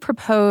 Agronin, you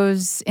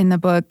propose in the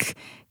book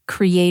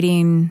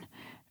creating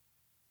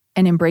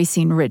and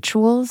embracing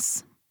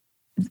rituals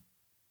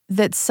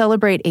that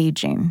celebrate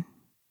aging.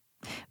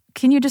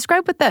 Can you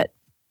describe what that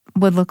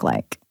would look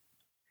like?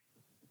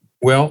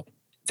 Well,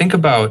 think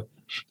about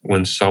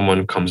when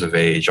someone comes of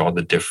age, all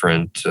the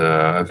different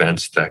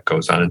events that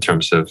goes on in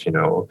terms of,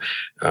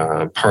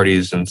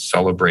 parties and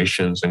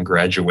celebrations and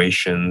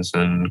graduations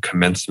and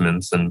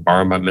commencements and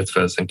bar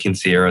mitzvahs and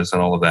quinceañeras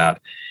and all of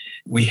that.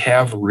 We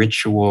have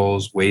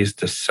rituals, ways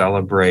to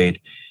celebrate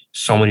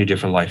so many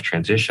different life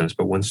transitions.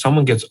 But when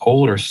someone gets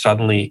older,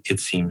 suddenly it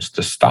seems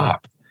to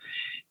stop.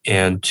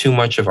 And too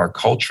much of our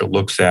culture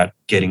looks at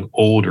getting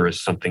older as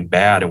something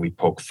bad and we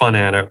poke fun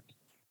at it.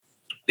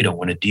 We don't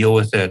want to deal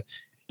with it.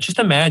 Just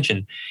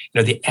imagine,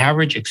 the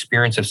average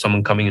experience of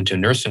someone coming into a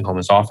nursing home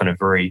is often a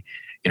very,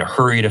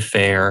 hurried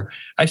affair.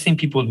 I've seen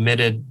people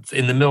admitted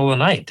in the middle of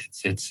the night.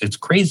 It's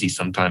crazy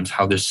sometimes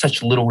how there's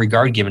such little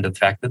regard given to the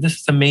fact that this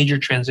is a major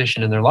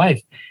transition in their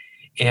life.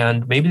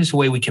 And maybe there's a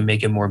way we can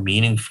make it more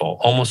meaningful,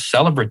 almost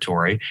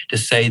celebratory, to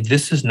say,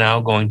 this is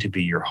now going to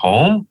be your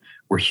home.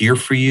 We're here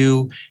for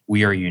you.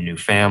 We are your new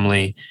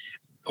family.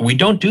 We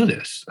don't do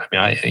this.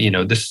 I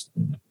mean,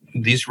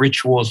 these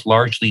rituals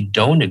largely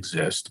don't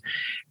exist.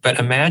 But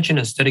imagine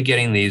instead of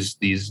getting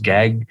these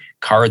gag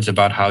cards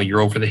about how you're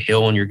over the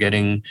hill and you're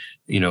getting,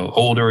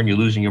 older and you're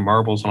losing your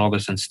marbles and all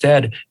this,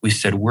 instead, we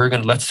said,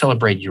 let's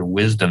celebrate your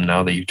wisdom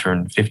now that you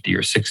turned 50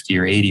 or 60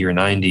 or 80 or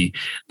 90.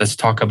 Let's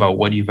talk about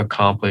what you've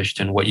accomplished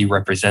and what you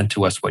represent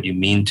to us, what you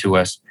mean to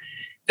us.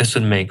 This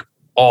would make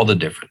all the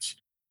difference.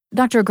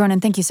 Dr.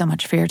 Agronin, thank you so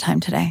much for your time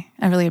today.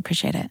 I really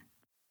appreciate it.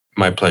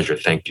 My pleasure.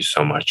 Thank you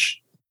so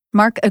much.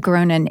 Mark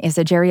Agronin is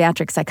a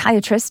geriatric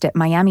psychiatrist at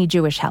Miami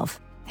Jewish Health.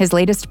 His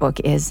latest book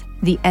is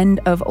The End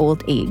of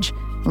Old Age: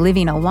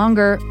 Living a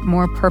Longer,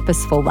 More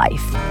Purposeful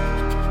Life.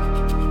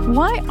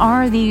 Why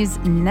are these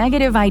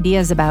negative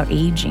ideas about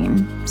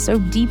aging so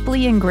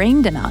deeply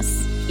ingrained in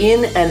us?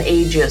 In an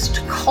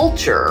ageist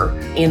culture,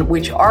 in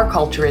which our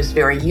culture is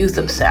very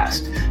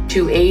youth-obsessed,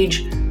 to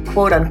age,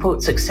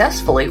 quote-unquote,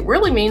 successfully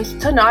really means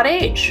to not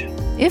age.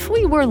 If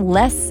we were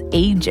less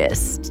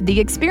ageist, the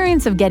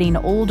experience of getting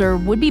older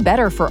would be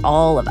better for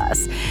all of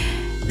us.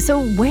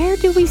 So where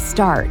do we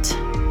start?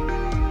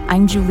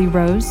 I'm Julie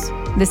Rose.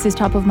 This is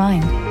Top of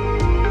Mind.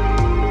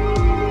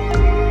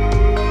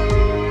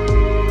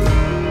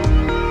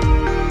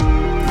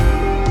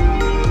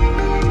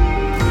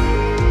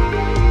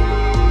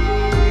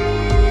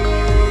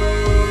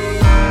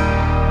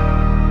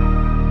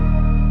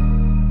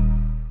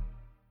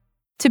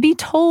 To be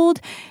told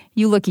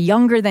you look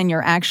younger than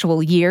your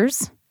actual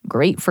years,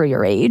 great for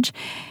your age,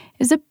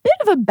 is a bit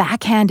of a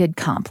backhanded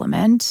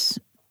compliment.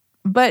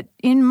 But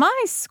in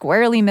my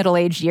squarely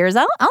middle-aged years,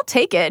 I'll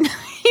take it,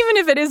 even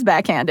if it is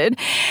backhanded.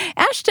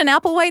 Ashton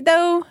Applewhite,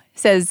 though,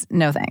 says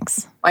no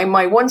thanks.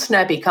 My one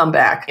snappy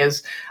comeback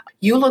is,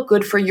 you look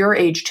good for your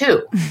age,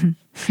 too.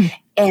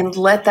 And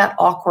let that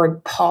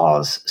awkward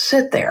pause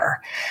sit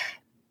there.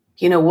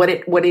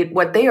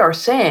 What they are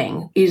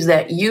saying is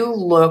that you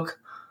look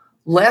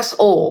less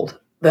old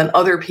than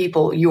other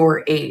people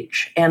your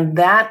age. And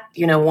that,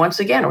 once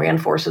again,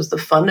 reinforces the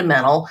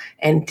fundamental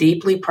and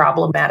deeply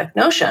problematic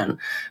notion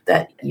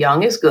that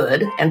young is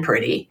good and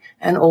pretty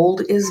and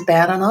old is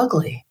bad and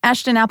ugly.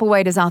 Ashton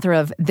Applewhite is author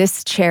of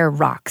This Chair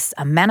Rocks,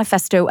 a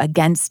manifesto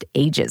against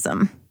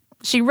ageism.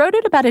 She wrote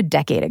it about a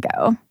decade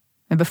ago.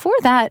 And before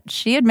that,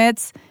 she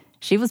admits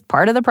she was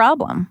part of the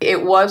problem.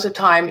 It was a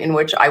time in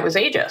which I was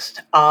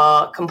ageist,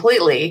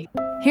 completely.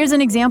 Here's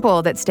an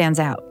example that stands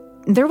out.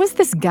 There was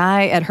this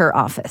guy at her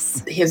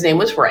office. His name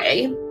was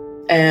Ray,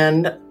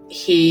 and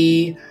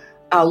he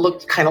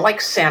looked kind of like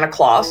Santa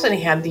Claus, and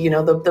he had,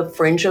 the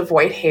fringe of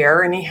white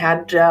hair, and he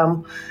had,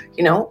 a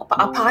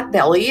pot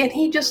belly, and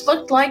he just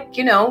looked like,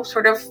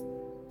 sort of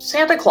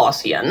Santa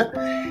Clausian.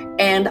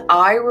 And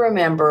I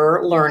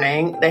remember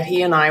learning that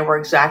he and I were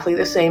exactly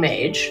the same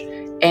age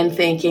and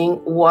thinking,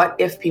 what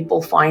if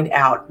people find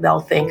out? They'll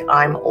think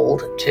I'm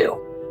old too.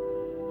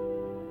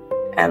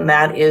 And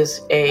that is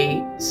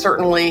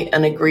certainly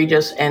an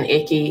egregious and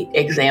icky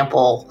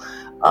example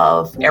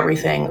of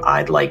everything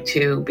I'd like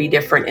to be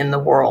different in the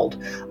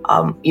world.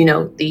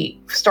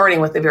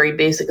 Starting with the very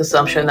basic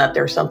assumption that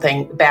there's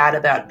something bad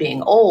about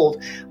being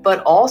old, but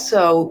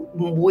also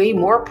way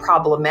more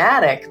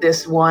problematic,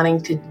 this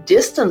wanting to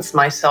distance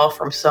myself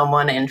from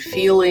someone and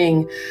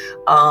feeling,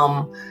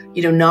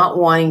 not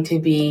wanting to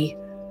be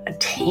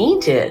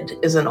tainted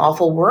is an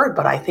awful word,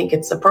 but I think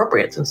it's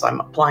appropriate since I'm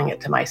applying it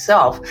to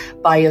myself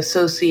by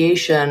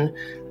association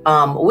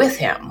with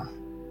him.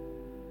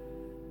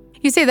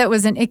 You say that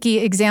was an icky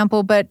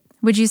example, but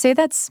would you say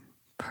that's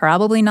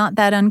probably not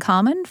that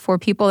uncommon for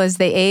people as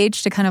they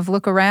age to kind of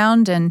look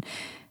around? And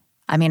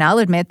I'll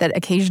admit that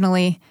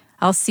occasionally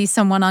I'll see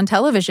someone on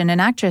television, an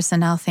actress,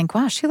 and I'll think,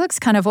 wow, she looks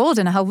kind of old.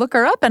 And I'll look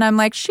her up and I'm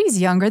like, she's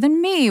younger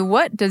than me.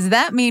 What does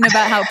that mean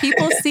about how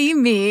people see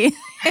me?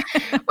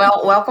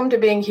 Well, welcome to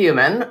being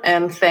human.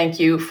 And thank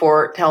you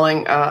for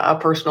telling a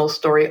personal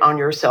story on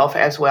yourself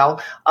as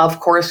well. Of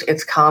course,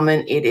 it's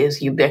common. It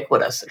is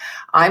ubiquitous.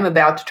 I'm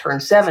about to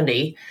turn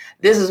 70.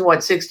 This is what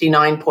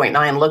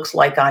 69.9 looks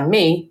like on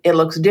me. It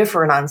looks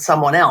different on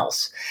someone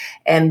else.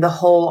 And the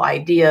whole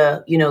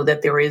idea,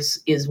 that there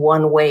is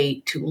one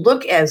way to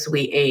look as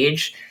we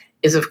age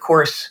is, of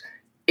course,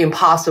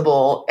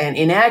 impossible and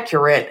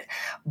inaccurate.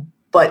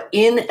 But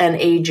in an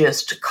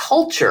ageist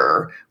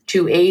culture,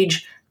 to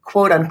age,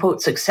 quote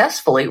unquote,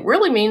 successfully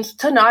really means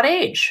to not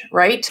age,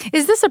 right?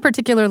 Is this a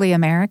particularly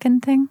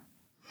American thing?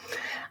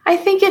 I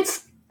think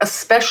it's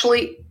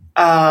especially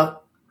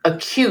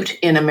acute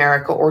in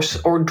America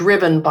or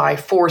driven by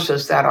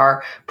forces that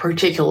are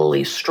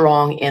particularly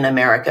strong in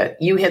America.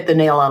 You hit the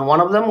nail on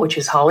one of them, which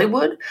is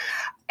Hollywood.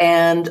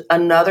 And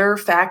another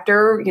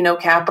factor,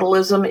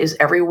 capitalism is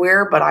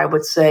everywhere, but I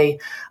would say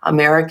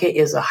America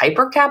is a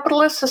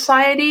hyper-capitalist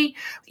society.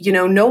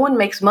 No one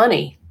makes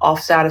money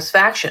off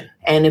satisfaction.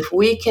 And if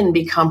we can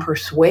become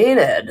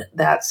persuaded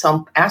that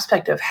some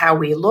aspect of how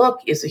we look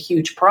is a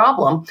huge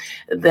problem,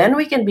 then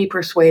we can be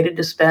persuaded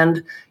to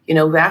spend,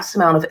 vast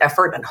amount of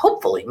effort and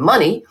hopefully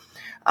money,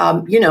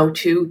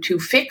 to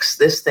fix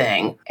this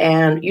thing.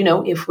 And,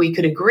 if we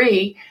could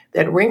agree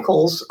that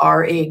wrinkles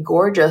are a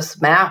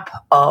gorgeous map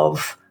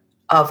of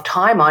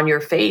time on your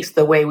face,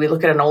 the way we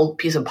look at an old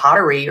piece of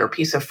pottery or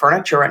piece of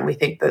furniture and we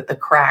think that the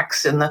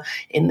cracks in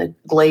the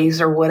glaze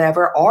or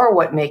whatever are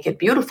what make it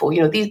beautiful.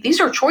 These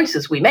are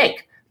choices we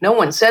make. No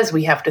one says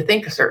we have to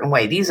think a certain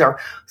way. These are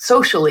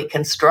socially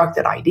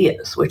constructed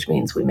ideas, which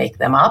means we make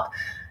them up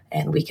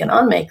and we can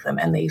unmake them,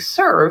 and they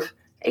serve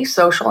a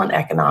social and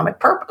economic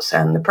purpose.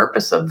 And the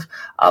purpose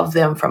of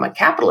them from a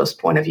capitalist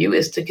point of view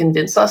is to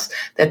convince us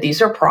that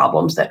these are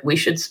problems that we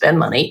should spend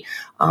money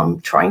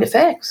trying to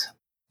fix.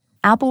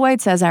 Applewhite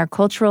says our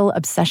cultural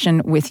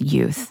obsession with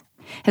youth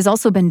has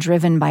also been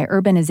driven by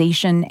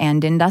urbanization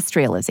and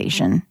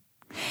industrialization.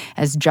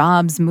 As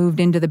jobs moved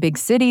into the big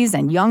cities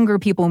and younger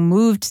people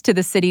moved to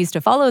the cities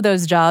to follow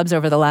those jobs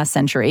over the last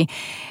century,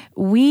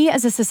 we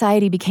as a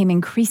society became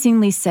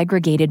increasingly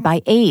segregated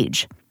by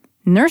age.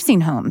 Nursing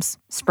homes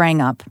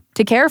sprang up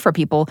to care for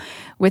people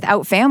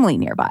without family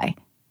nearby.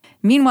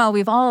 Meanwhile,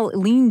 we've all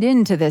leaned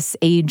into this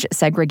age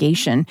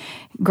segregation,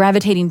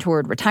 gravitating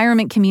toward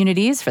retirement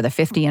communities for the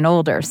 50 and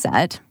older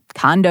set,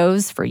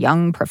 condos for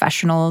young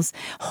professionals.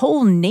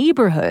 Whole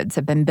neighborhoods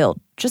have been built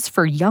just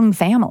for young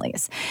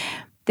families.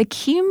 The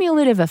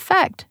cumulative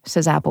effect,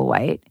 says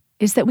Applewhite,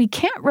 is that we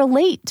can't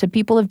relate to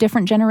people of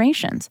different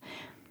generations.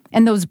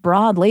 And those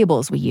broad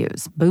labels we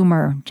use,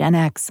 boomer, Gen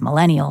X,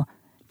 millennial,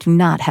 do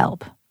not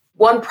help.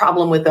 One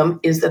problem with them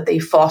is that they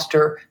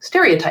foster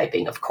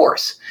stereotyping, of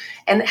course.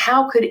 And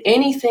how could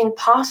anything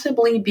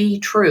possibly be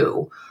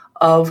true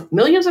of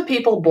millions of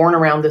people born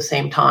around the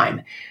same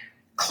time?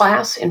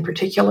 Class in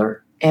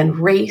particular, and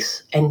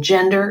race, and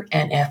gender,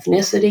 and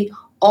ethnicity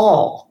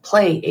all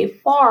play a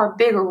far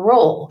bigger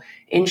role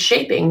in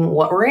shaping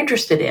what we're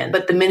interested in.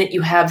 But the minute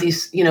you have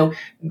these,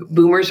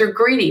 boomers are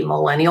greedy,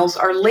 millennials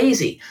are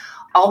lazy,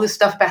 all this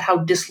stuff about how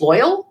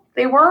disloyal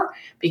they were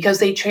because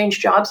they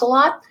changed jobs a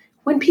lot.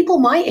 When people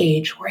my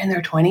age were in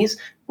their 20s,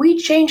 we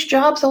changed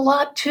jobs a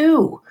lot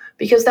too,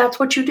 because that's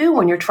what you do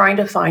when you're trying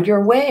to find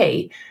your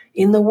way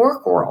in the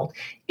work world.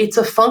 It's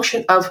a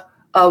function of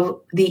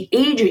the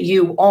age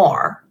you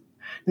are,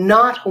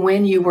 not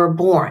when you were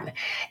born.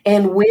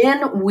 And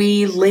when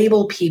we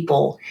label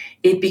people,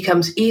 it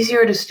becomes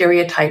easier to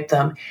stereotype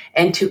them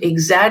and to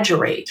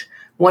exaggerate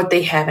what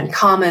they have in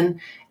common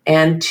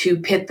and to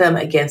pit them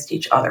against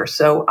each other.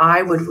 So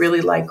I would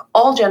really like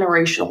all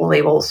generational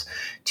labels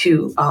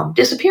to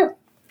disappear.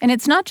 And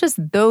it's not just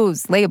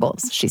those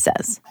labels, she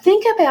says.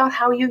 Think about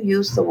how you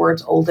use the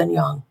words old and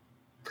young.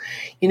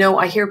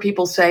 I hear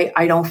people say,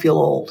 I don't feel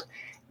old.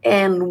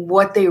 And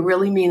what they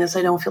really mean is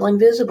I don't feel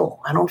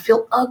invisible. I don't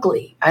feel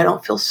ugly. I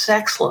don't feel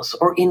sexless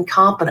or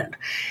incompetent.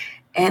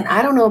 And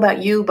I don't know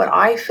about you, but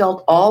I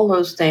felt all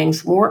those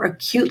things more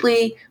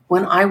acutely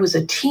when I was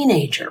a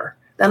teenager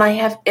than I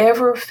have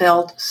ever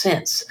felt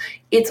since.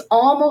 It's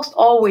almost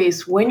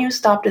always, when you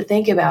stop to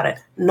think about it,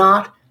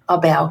 not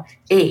about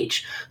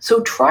age.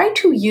 So try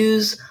to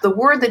use the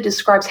word that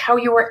describes how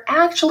you were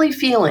actually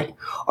feeling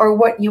or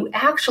what you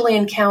actually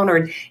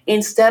encountered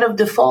instead of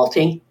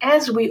defaulting,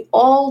 as we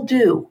all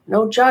do,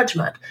 no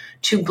judgment,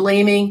 to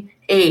blaming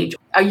age.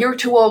 You're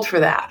too old for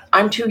that.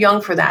 I'm too young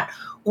for that.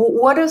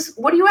 What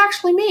do you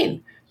actually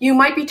mean? You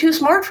might be too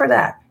smart for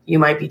that. You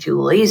might be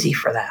too lazy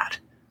for that.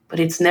 But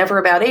it's never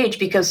about age,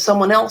 because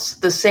someone else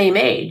the same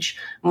age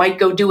might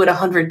go do it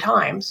 100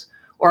 times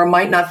or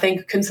might not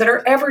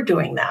consider ever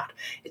doing that.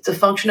 It's a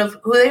function of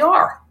who they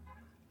are,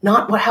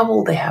 not how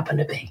old they happen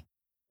to be.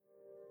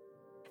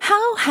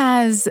 How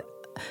has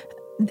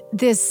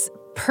this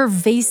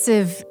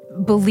pervasive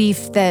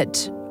belief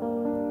that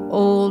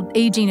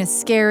aging is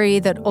scary,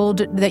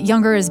 that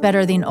younger is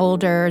better than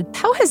older,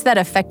 how has that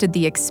affected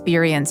the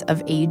experience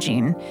of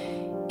aging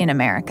in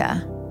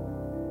America?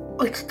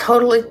 It's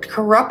totally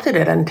corrupted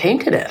it and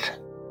tainted it.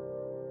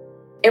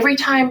 Every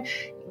time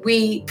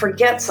we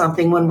forget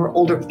something when we're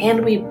older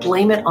and we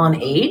blame it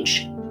on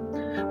age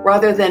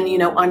rather than,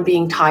 on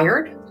being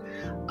tired,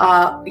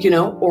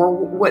 or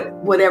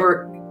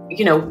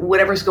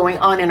whatever's going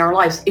on in our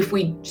lives. If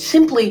we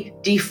simply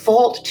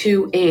default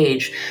to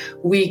age,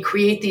 we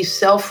create these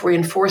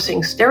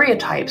self-reinforcing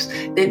stereotypes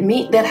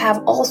that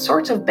have all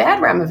sorts of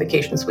bad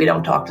ramifications. We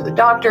don't talk to the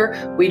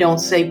doctor. We don't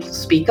say,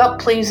 speak up,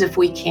 please, if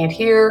we can't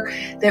hear,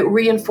 that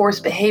reinforce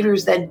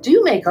behaviors that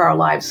do make our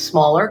lives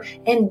smaller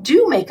and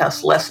do make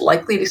us less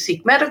likely to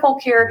seek medical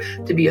care,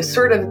 to be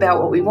assertive about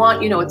what we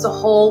want. It's a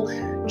whole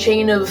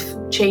chain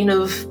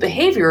of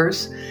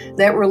behaviors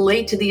that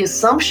relate to the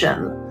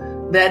assumption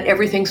that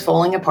everything's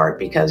falling apart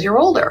because you're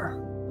older.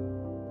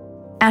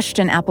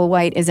 Ashton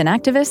Applewhite is an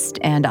activist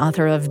and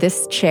author of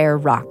This Chair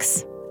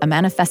Rocks, a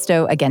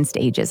manifesto against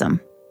ageism.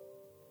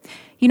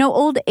 You know,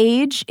 old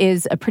age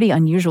is a pretty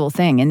unusual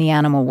thing in the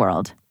animal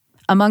world.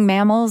 Among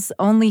mammals,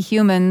 only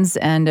humans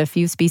and a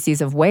few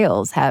species of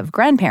whales have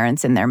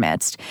grandparents in their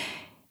midst.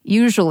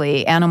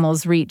 Usually,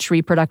 animals reach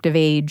reproductive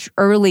age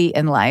early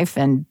in life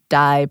and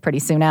die pretty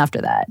soon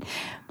after that.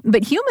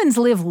 But humans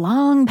live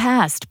long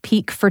past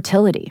peak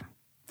fertility.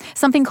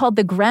 Something called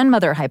the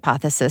grandmother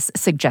hypothesis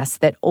suggests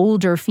that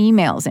older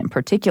females in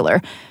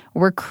particular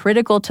were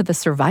critical to the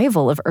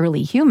survival of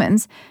early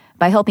humans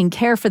by helping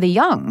care for the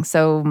young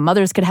so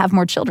mothers could have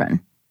more children.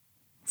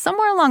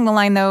 Somewhere along the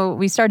line, though,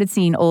 we started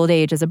seeing old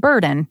age as a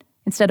burden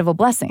instead of a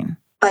blessing.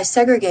 By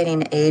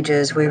segregating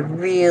ages, we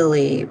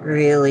really,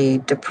 really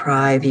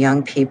deprive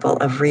young people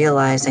of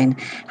realizing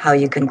how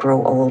you can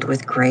grow old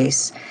with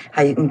grace,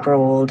 how you can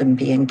grow old and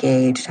be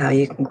engaged, how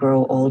you can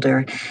grow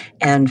older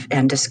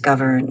and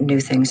discover new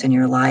things in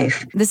your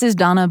life. This is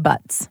Donna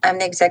Butts. I'm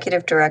the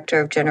executive director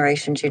of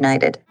Generations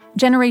United.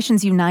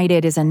 Generations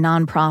United is a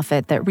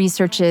nonprofit that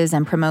researches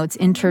and promotes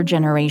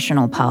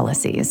intergenerational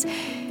policies.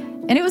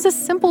 And it was a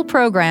simple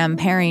program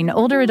pairing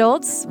older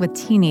adults with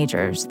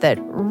teenagers that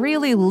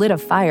really lit a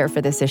fire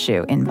for this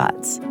issue in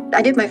Butts.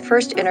 I did my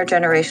first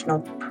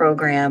intergenerational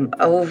program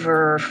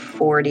over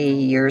 40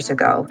 years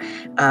ago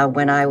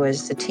when I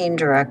was the teen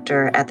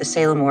director at the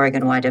Salem,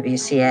 Oregon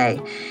YWCA.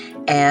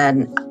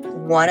 And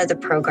one of the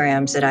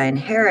programs that I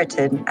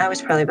inherited, I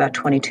was probably about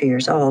 22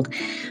 years old,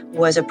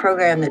 was a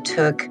program that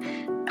took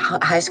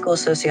high school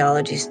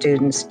sociology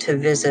students to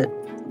visit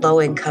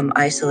low-income,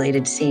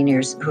 isolated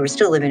seniors who were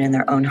still living in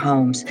their own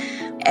homes.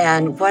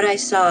 And what I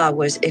saw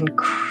was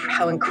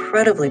how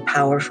incredibly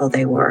powerful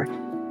they were.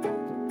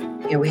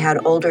 You know, we had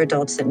older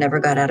adults that never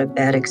got out of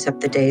bed except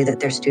the day that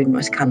their student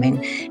was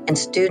coming, and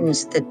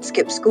students that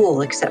skipped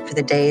school except for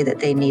the day that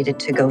they needed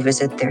to go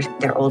visit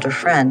their older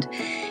friend.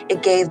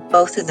 It gave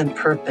both of them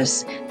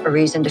purpose, a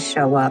reason to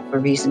show up, a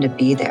reason to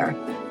be there.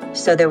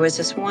 So there was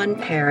this one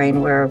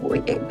pairing where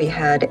we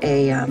had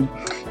a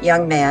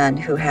young man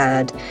who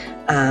had,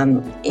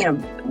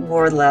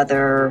 wore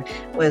leather,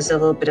 was a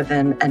little bit of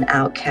an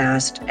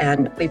outcast,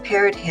 and we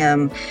paired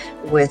him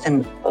with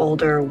an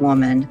older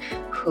woman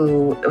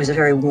who was a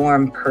very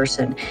warm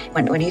person.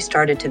 When he first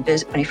started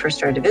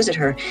to visit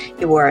her,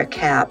 he wore a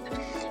cap.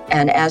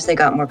 And as they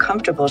got more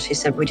comfortable, she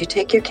said, "Would you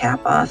take your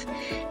cap off?"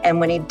 And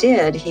when he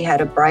did, he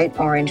had a bright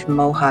orange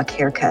mohawk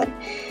haircut.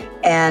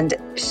 And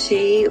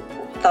she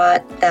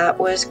thought that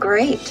was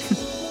great.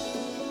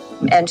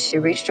 And she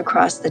reached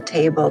across the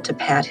table to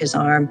pat his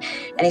arm.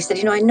 And he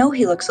said, "I know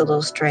he looks a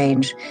little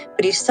strange,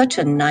 but he's such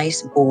a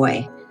nice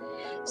boy."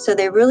 So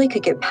they really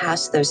could get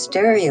past those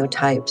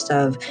stereotypes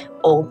of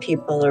old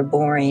people are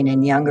boring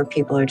and younger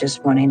people are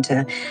just wanting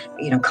to,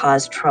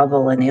 cause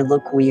trouble, and they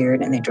look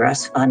weird and they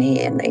dress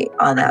funny and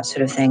all that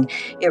sort of thing.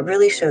 It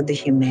really showed the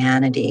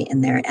humanity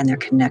in their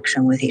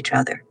connection with each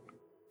other.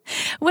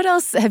 What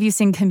else have you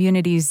seen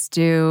communities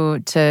do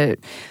to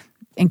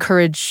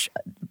encourage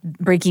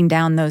breaking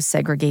down those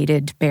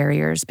segregated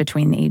barriers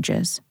between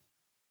ages?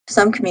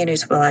 Some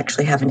communities will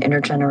actually have an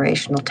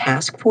intergenerational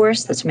task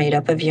force that's made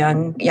up of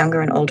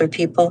younger and older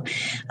people,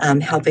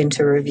 helping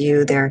to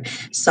review their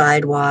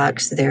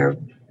sidewalks, their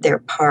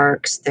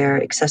parks,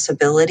 their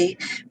accessibility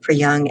for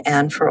young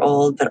and for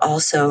old, but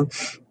also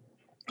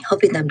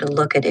helping them to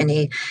look at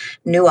any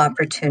new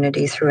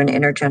opportunity through an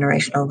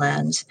intergenerational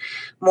lens.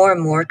 More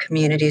and more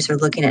communities are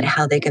looking at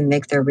how they can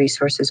make their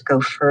resources go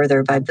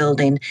further by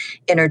building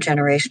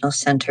intergenerational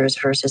centers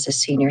versus a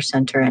senior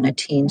center and a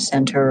teen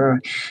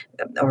center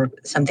or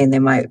something they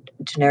might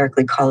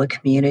generically call a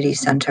community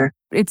center.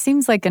 It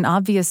seems like an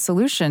obvious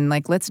solution,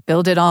 like let's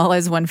build it all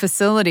as one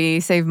facility,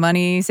 save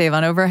money, save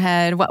on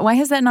overhead. Why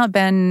has that not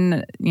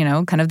been,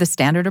 kind of the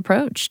standard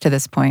approach to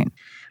this point?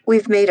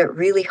 We've made it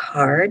really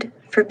hard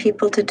for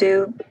people to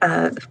do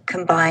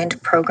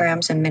combined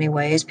programs in many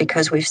ways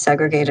because we've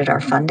segregated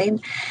our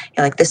funding.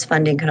 Like this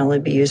funding can only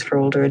be used for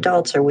older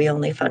adults, or we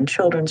only fund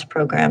children's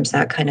programs,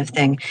 that kind of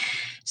thing.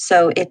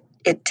 So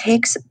it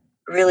takes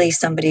really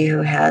somebody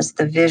who has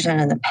the vision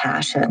and the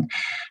passion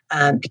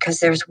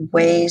because there's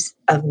ways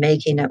of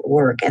making it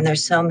work. And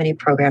there's so many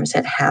programs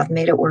that have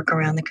made it work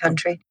around the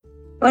country.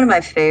 One of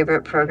my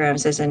favorite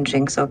programs is in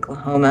Jinx,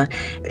 Oklahoma.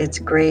 It's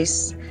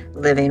Grace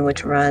Living,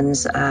 which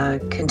runs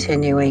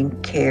continuing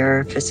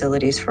care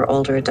facilities for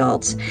older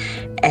adults,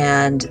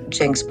 and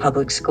Jinx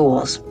Public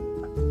Schools.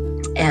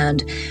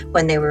 And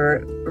when they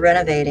were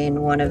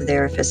renovating one of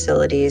their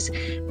facilities,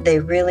 they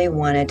really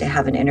wanted to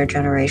have an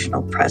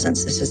intergenerational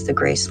presence. This is the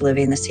Grace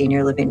Living, the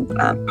senior living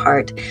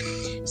part.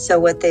 So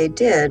what they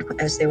did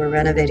as they were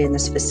renovating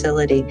this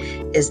facility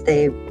is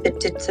they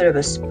did sort of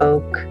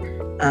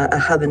a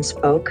hub and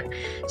spoke.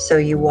 So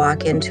you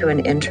walk into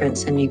an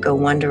entrance and you go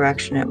one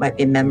direction, it might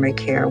be memory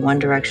care, one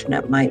direction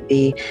it might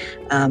be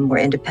more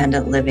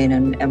independent living,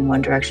 and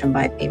one direction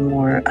might be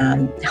more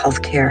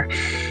healthcare.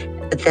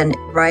 But then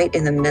right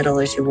in the middle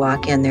as you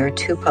walk in, there are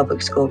two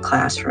public school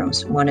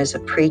classrooms. One is a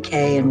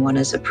pre-K and one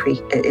is a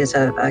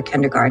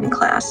kindergarten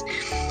class.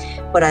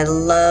 What I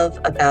love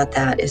about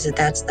that is that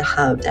that's the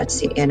hub, that's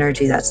the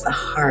energy, that's the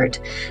heart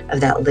of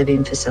that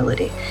living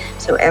facility.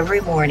 So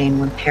every morning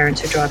when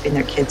parents are dropping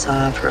their kids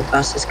off or a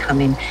bus is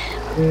coming,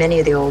 many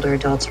of the older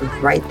adults are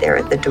right there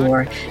at the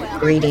door,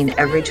 greeting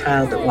every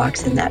child that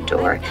walks in that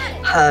door.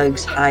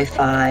 Hugs, high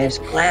fives,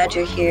 glad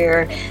you're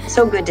here,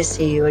 so good to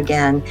see you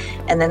again.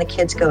 And then the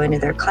kids go into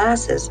their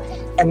classes.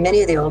 And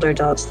many of the older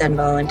adults then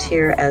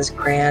volunteer as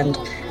grand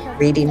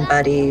reading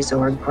buddies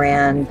or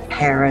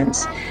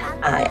grandparents,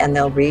 and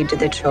they'll read to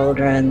the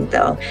children.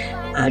 They'll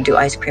do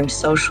ice cream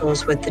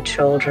socials with the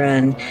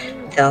children.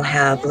 They'll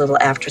have little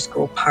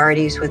after-school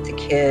parties with the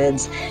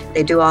kids.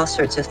 They do all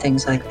sorts of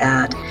things like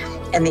that.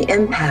 And the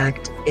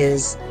impact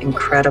is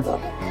incredible.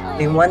 I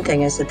mean, one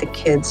thing is that the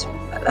kids'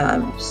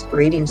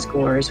 reading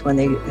scores, when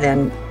they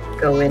then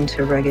go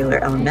into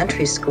regular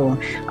elementary school,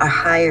 are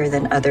higher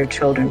than other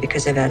children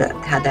because they've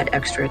had that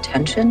extra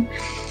attention.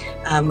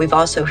 We've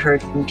also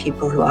heard from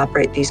people who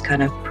operate these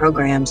kind of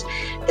programs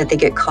that they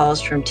get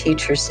calls from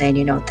teachers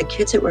saying, the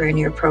kids that were in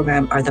your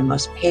program are the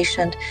most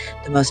patient,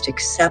 the most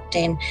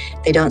accepting.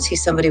 They don't see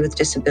somebody with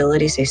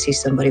disabilities, they see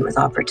somebody with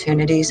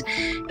opportunities.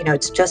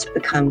 It's just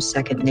become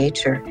second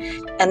nature.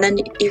 And then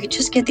you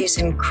just get these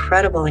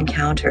incredible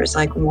encounters.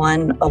 Like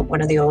one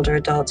of the older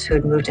adults who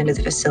had moved into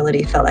the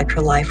facility felt like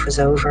her life was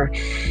over.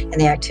 And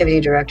the activity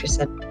director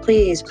said,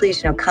 please,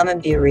 come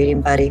and be a reading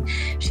buddy.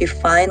 She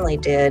finally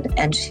did.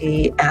 And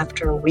she,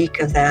 after a week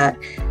of that,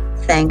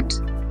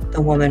 thanked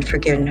the woman for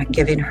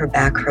giving her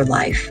back her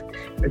life,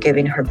 for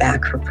giving her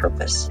back her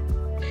purpose.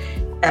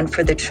 And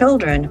for the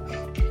children,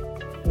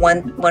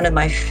 one of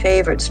my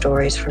favorite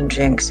stories from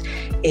Jinx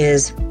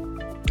is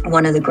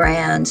one of the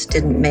grands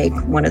didn't make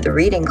one of the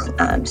reading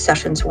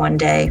sessions one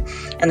day,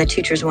 and the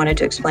teachers wanted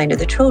to explain to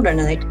the children,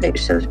 and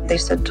they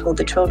told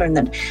the children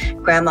that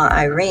Grandma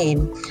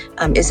Irene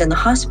is in the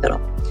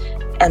hospital.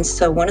 And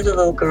so one of the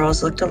little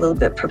girls looked a little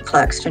bit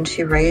perplexed, and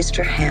she raised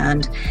her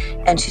hand,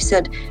 and she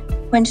said,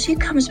 when she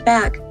comes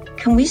back,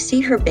 can we see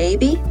her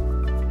baby?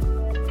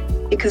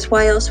 Because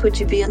why else would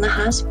you be in the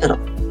hospital?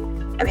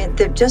 I mean,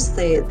 they're just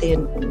the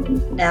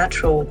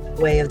natural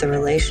way of the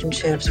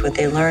relationships, what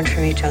they learned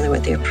from each other,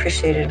 what they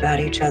appreciated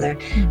about each other,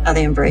 how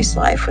they embraced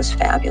life was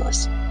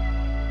fabulous.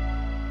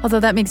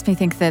 Although that makes me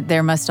think that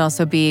there must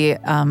also be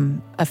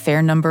a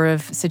fair number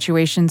of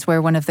situations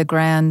where one of the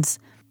grands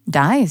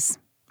dies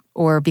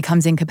or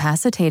becomes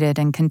incapacitated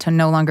and can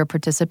no longer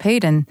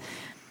participate. And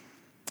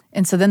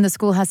so then the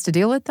school has to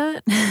deal with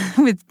that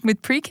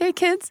with pre-K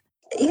kids?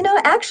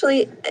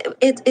 Actually,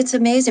 it's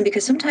amazing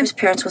because sometimes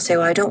parents will say,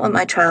 well, I don't want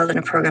my child in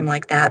a program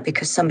like that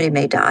because somebody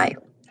may die.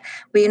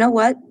 Well, you know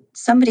what?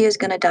 Somebody is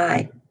going to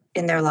die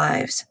in their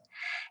lives.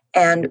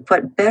 And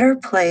what better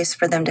place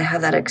for them to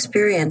have that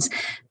experience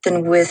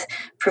than with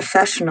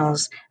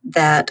professionals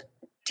that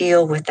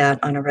deal with that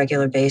on a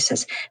regular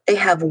basis. They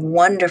have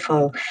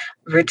wonderful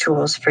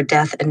rituals for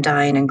death and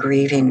dying and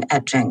grieving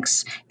at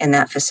Jinx in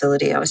that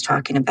facility I was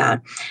talking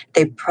about.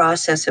 They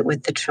process it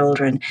with the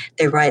children.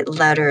 They write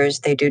letters.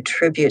 They do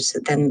tributes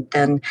that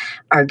then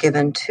are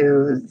given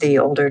to the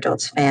older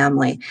adult's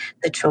family.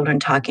 The children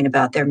talking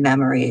about their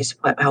memories,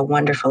 how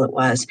wonderful it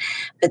was.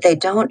 But they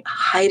don't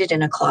hide it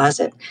in a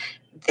closet.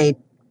 They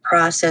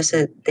process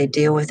it. They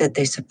deal with it.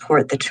 They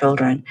support the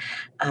children.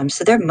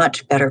 So they're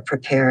much better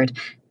prepared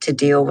to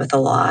deal with a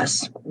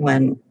loss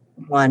when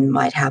one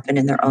might happen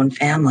in their own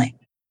family.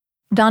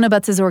 Donna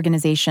Butts'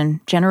 organization,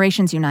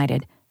 Generations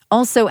United,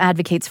 also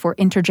advocates for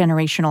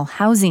intergenerational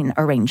housing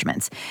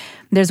arrangements.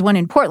 There's one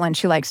in Portland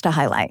she likes to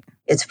highlight.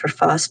 It's for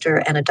foster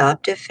and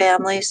adoptive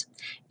families,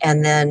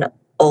 and then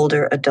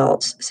older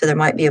adults. So there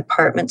might be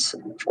apartments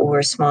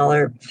or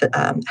smaller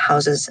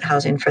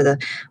housing for the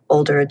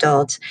older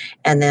adults,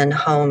 and then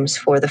homes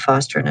for the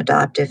foster and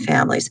adoptive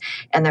families.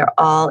 And they're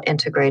all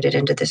integrated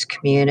into this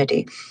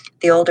community.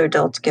 The older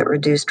adults get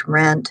reduced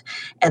rent,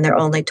 and they're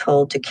only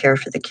told to care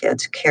for the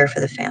kids, care for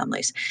the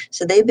families.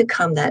 So they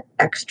become that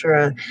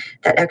extra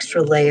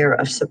layer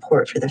of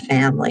support for the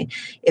family.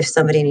 If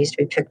somebody needs to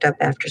be picked up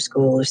after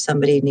school, if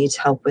somebody needs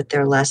help with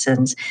their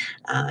lessons,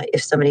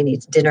 if somebody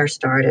needs dinner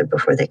started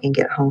before they can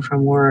get home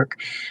from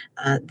work,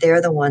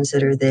 they're the ones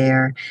that are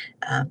there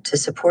to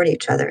support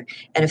each other.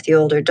 And if the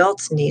older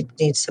adults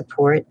need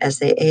support as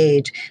they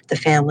age, the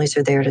families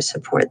are there to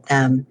support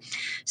them.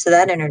 So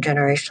that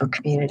intergenerational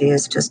community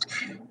is just,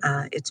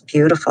 it's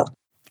beautiful.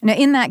 Now,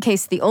 in that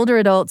case, the older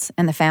adults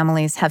and the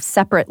families have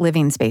separate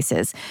living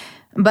spaces.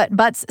 But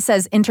Butts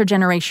says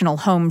intergenerational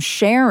home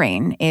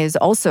sharing is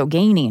also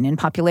gaining in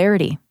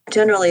popularity.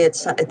 Generally,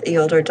 it's the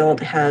older adult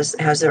has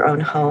their own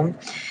home,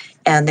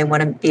 and they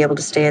want to be able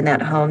to stay in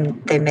that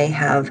home. They may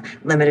have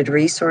limited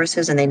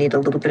resources and they need a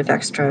little bit of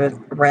extra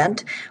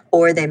rent,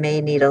 or they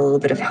may need a little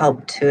bit of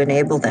help to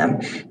enable them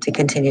to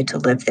continue to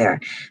live there.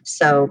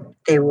 So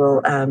they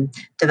will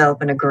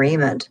develop an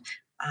agreement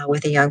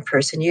with a young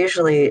person.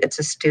 Usually it's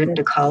a student,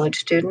 a college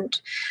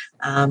student,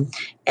 and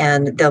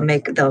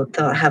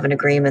they'll have an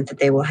agreement that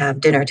they will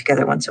have dinner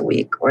together once a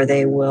week, or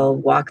they will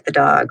walk the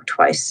dog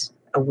twice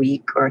a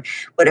week or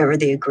whatever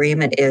the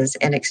agreement is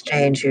in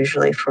exchange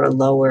usually for a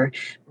lower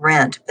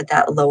rent. But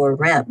that lower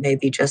rent may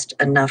be just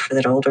enough for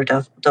that older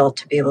adult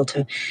to be able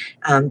to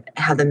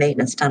have the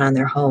maintenance done on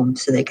their home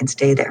so they can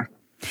stay there.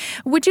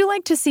 Would you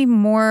like to see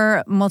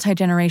more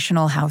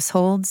multi-generational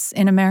households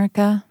in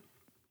America?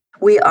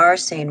 We are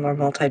seeing more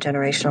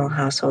multi-generational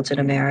households in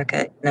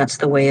America, and that's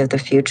the way of the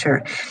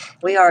future.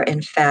 We are,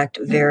 in fact,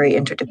 very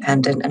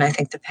interdependent, and I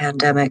think the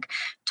pandemic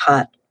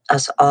taught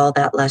us all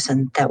that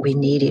lesson, that we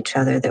need each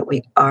other, that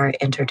we are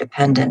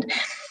interdependent.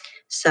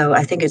 So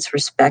I think it's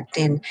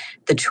respecting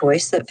the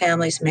choice that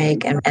families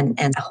make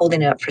and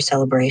holding it up for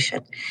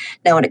celebration.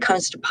 Now, when it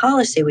comes to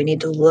policy, we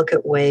need to look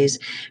at ways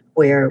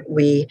where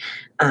we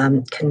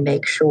can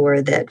make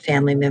sure that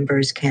family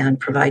members can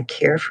provide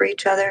care for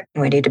each other.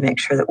 We need to make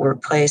sure that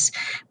workplace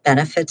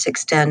benefits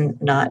extend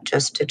not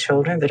just to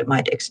children, but it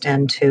might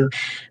extend to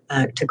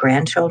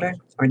grandchildren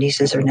or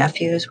nieces or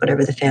nephews,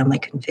 whatever the family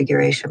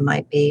configuration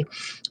might be.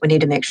 We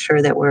need to make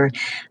sure that we're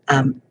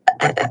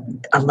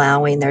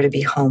allowing there to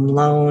be home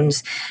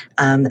loans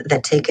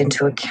that take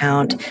into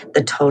account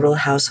the total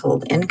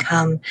household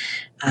income.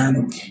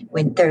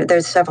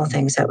 There's several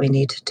things that we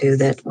need to do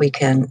that we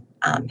can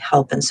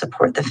help and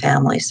support the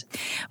families.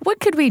 What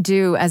could we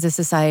do as a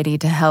society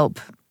to help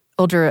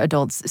older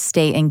adults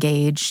stay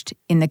engaged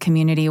in the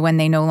community when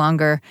they no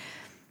longer,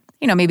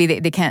 maybe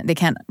they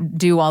can't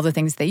do all the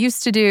things they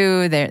used to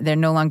do. They're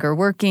no longer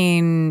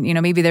working.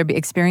 Maybe they're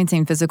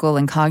experiencing physical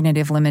and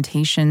cognitive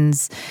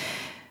limitations.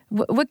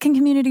 What can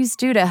communities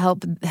do to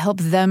help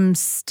them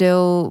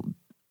still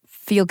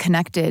feel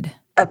connected?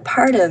 A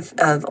part of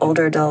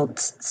older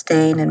adults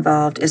staying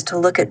involved is to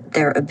look at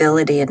their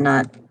ability and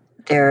not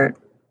their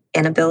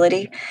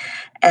inability.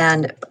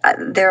 And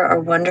there are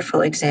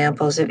wonderful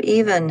examples of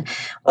even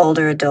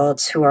older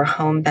adults who are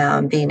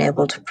homebound being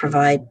able to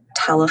provide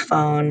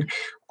telephone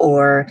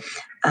or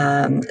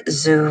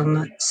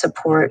Zoom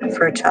support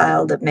for a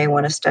child that may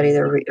want to study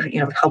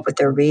help with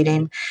their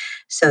reading.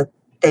 So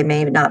they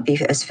may not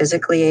be as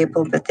physically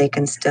able, but they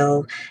can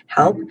still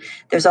help.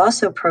 There's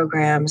also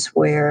programs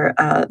where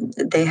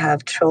they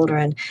have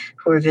children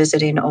who are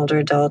visiting older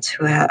adults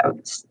who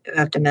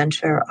have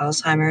dementia or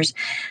Alzheimer's,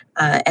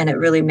 and it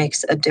really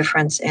makes a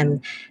difference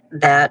in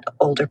that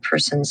older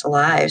person's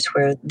lives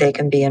where they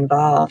can be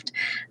involved.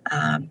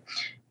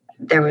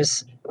 There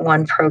was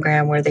one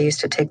program where they used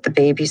to take the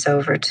babies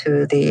over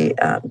to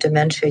the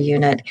dementia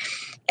unit.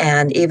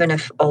 And even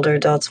if older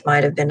adults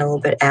might have been a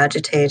little bit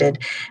agitated,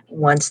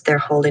 once they're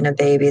holding a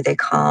baby, they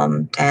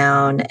calm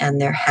down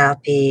and they're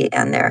happy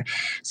and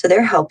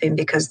they're helping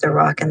because they're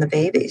rocking the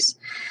babies.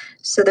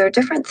 So there are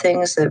different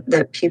things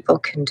that people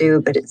can do,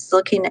 but it's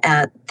looking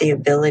at the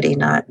ability,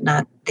 not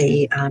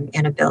the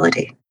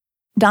inability.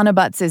 Donna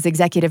Butts is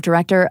Executive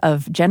Director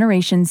of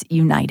Generations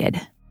United.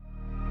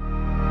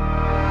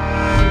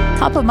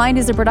 Top of Mind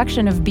is a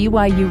production of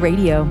BYU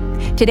Radio.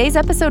 Today's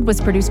episode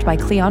was produced by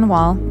Cleon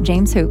Wall,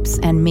 James Hoops,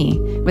 and me,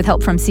 with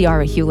help from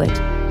Ciara Hewlett.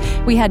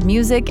 We had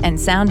music and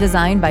sound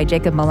design by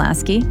Jacob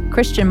Molaski,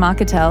 Christian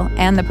Makatel,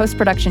 and the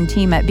post-production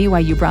team at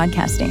BYU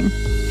Broadcasting.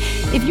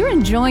 If you're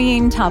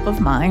enjoying Top of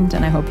Mind,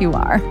 and I hope you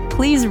are,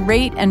 please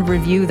rate and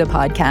review the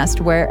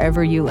podcast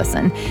wherever you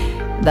listen.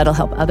 That'll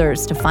help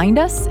others to find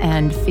us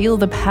and feel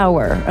the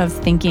power of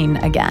thinking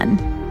again.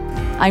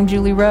 I'm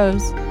Julie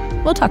Rose.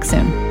 We'll talk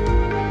soon.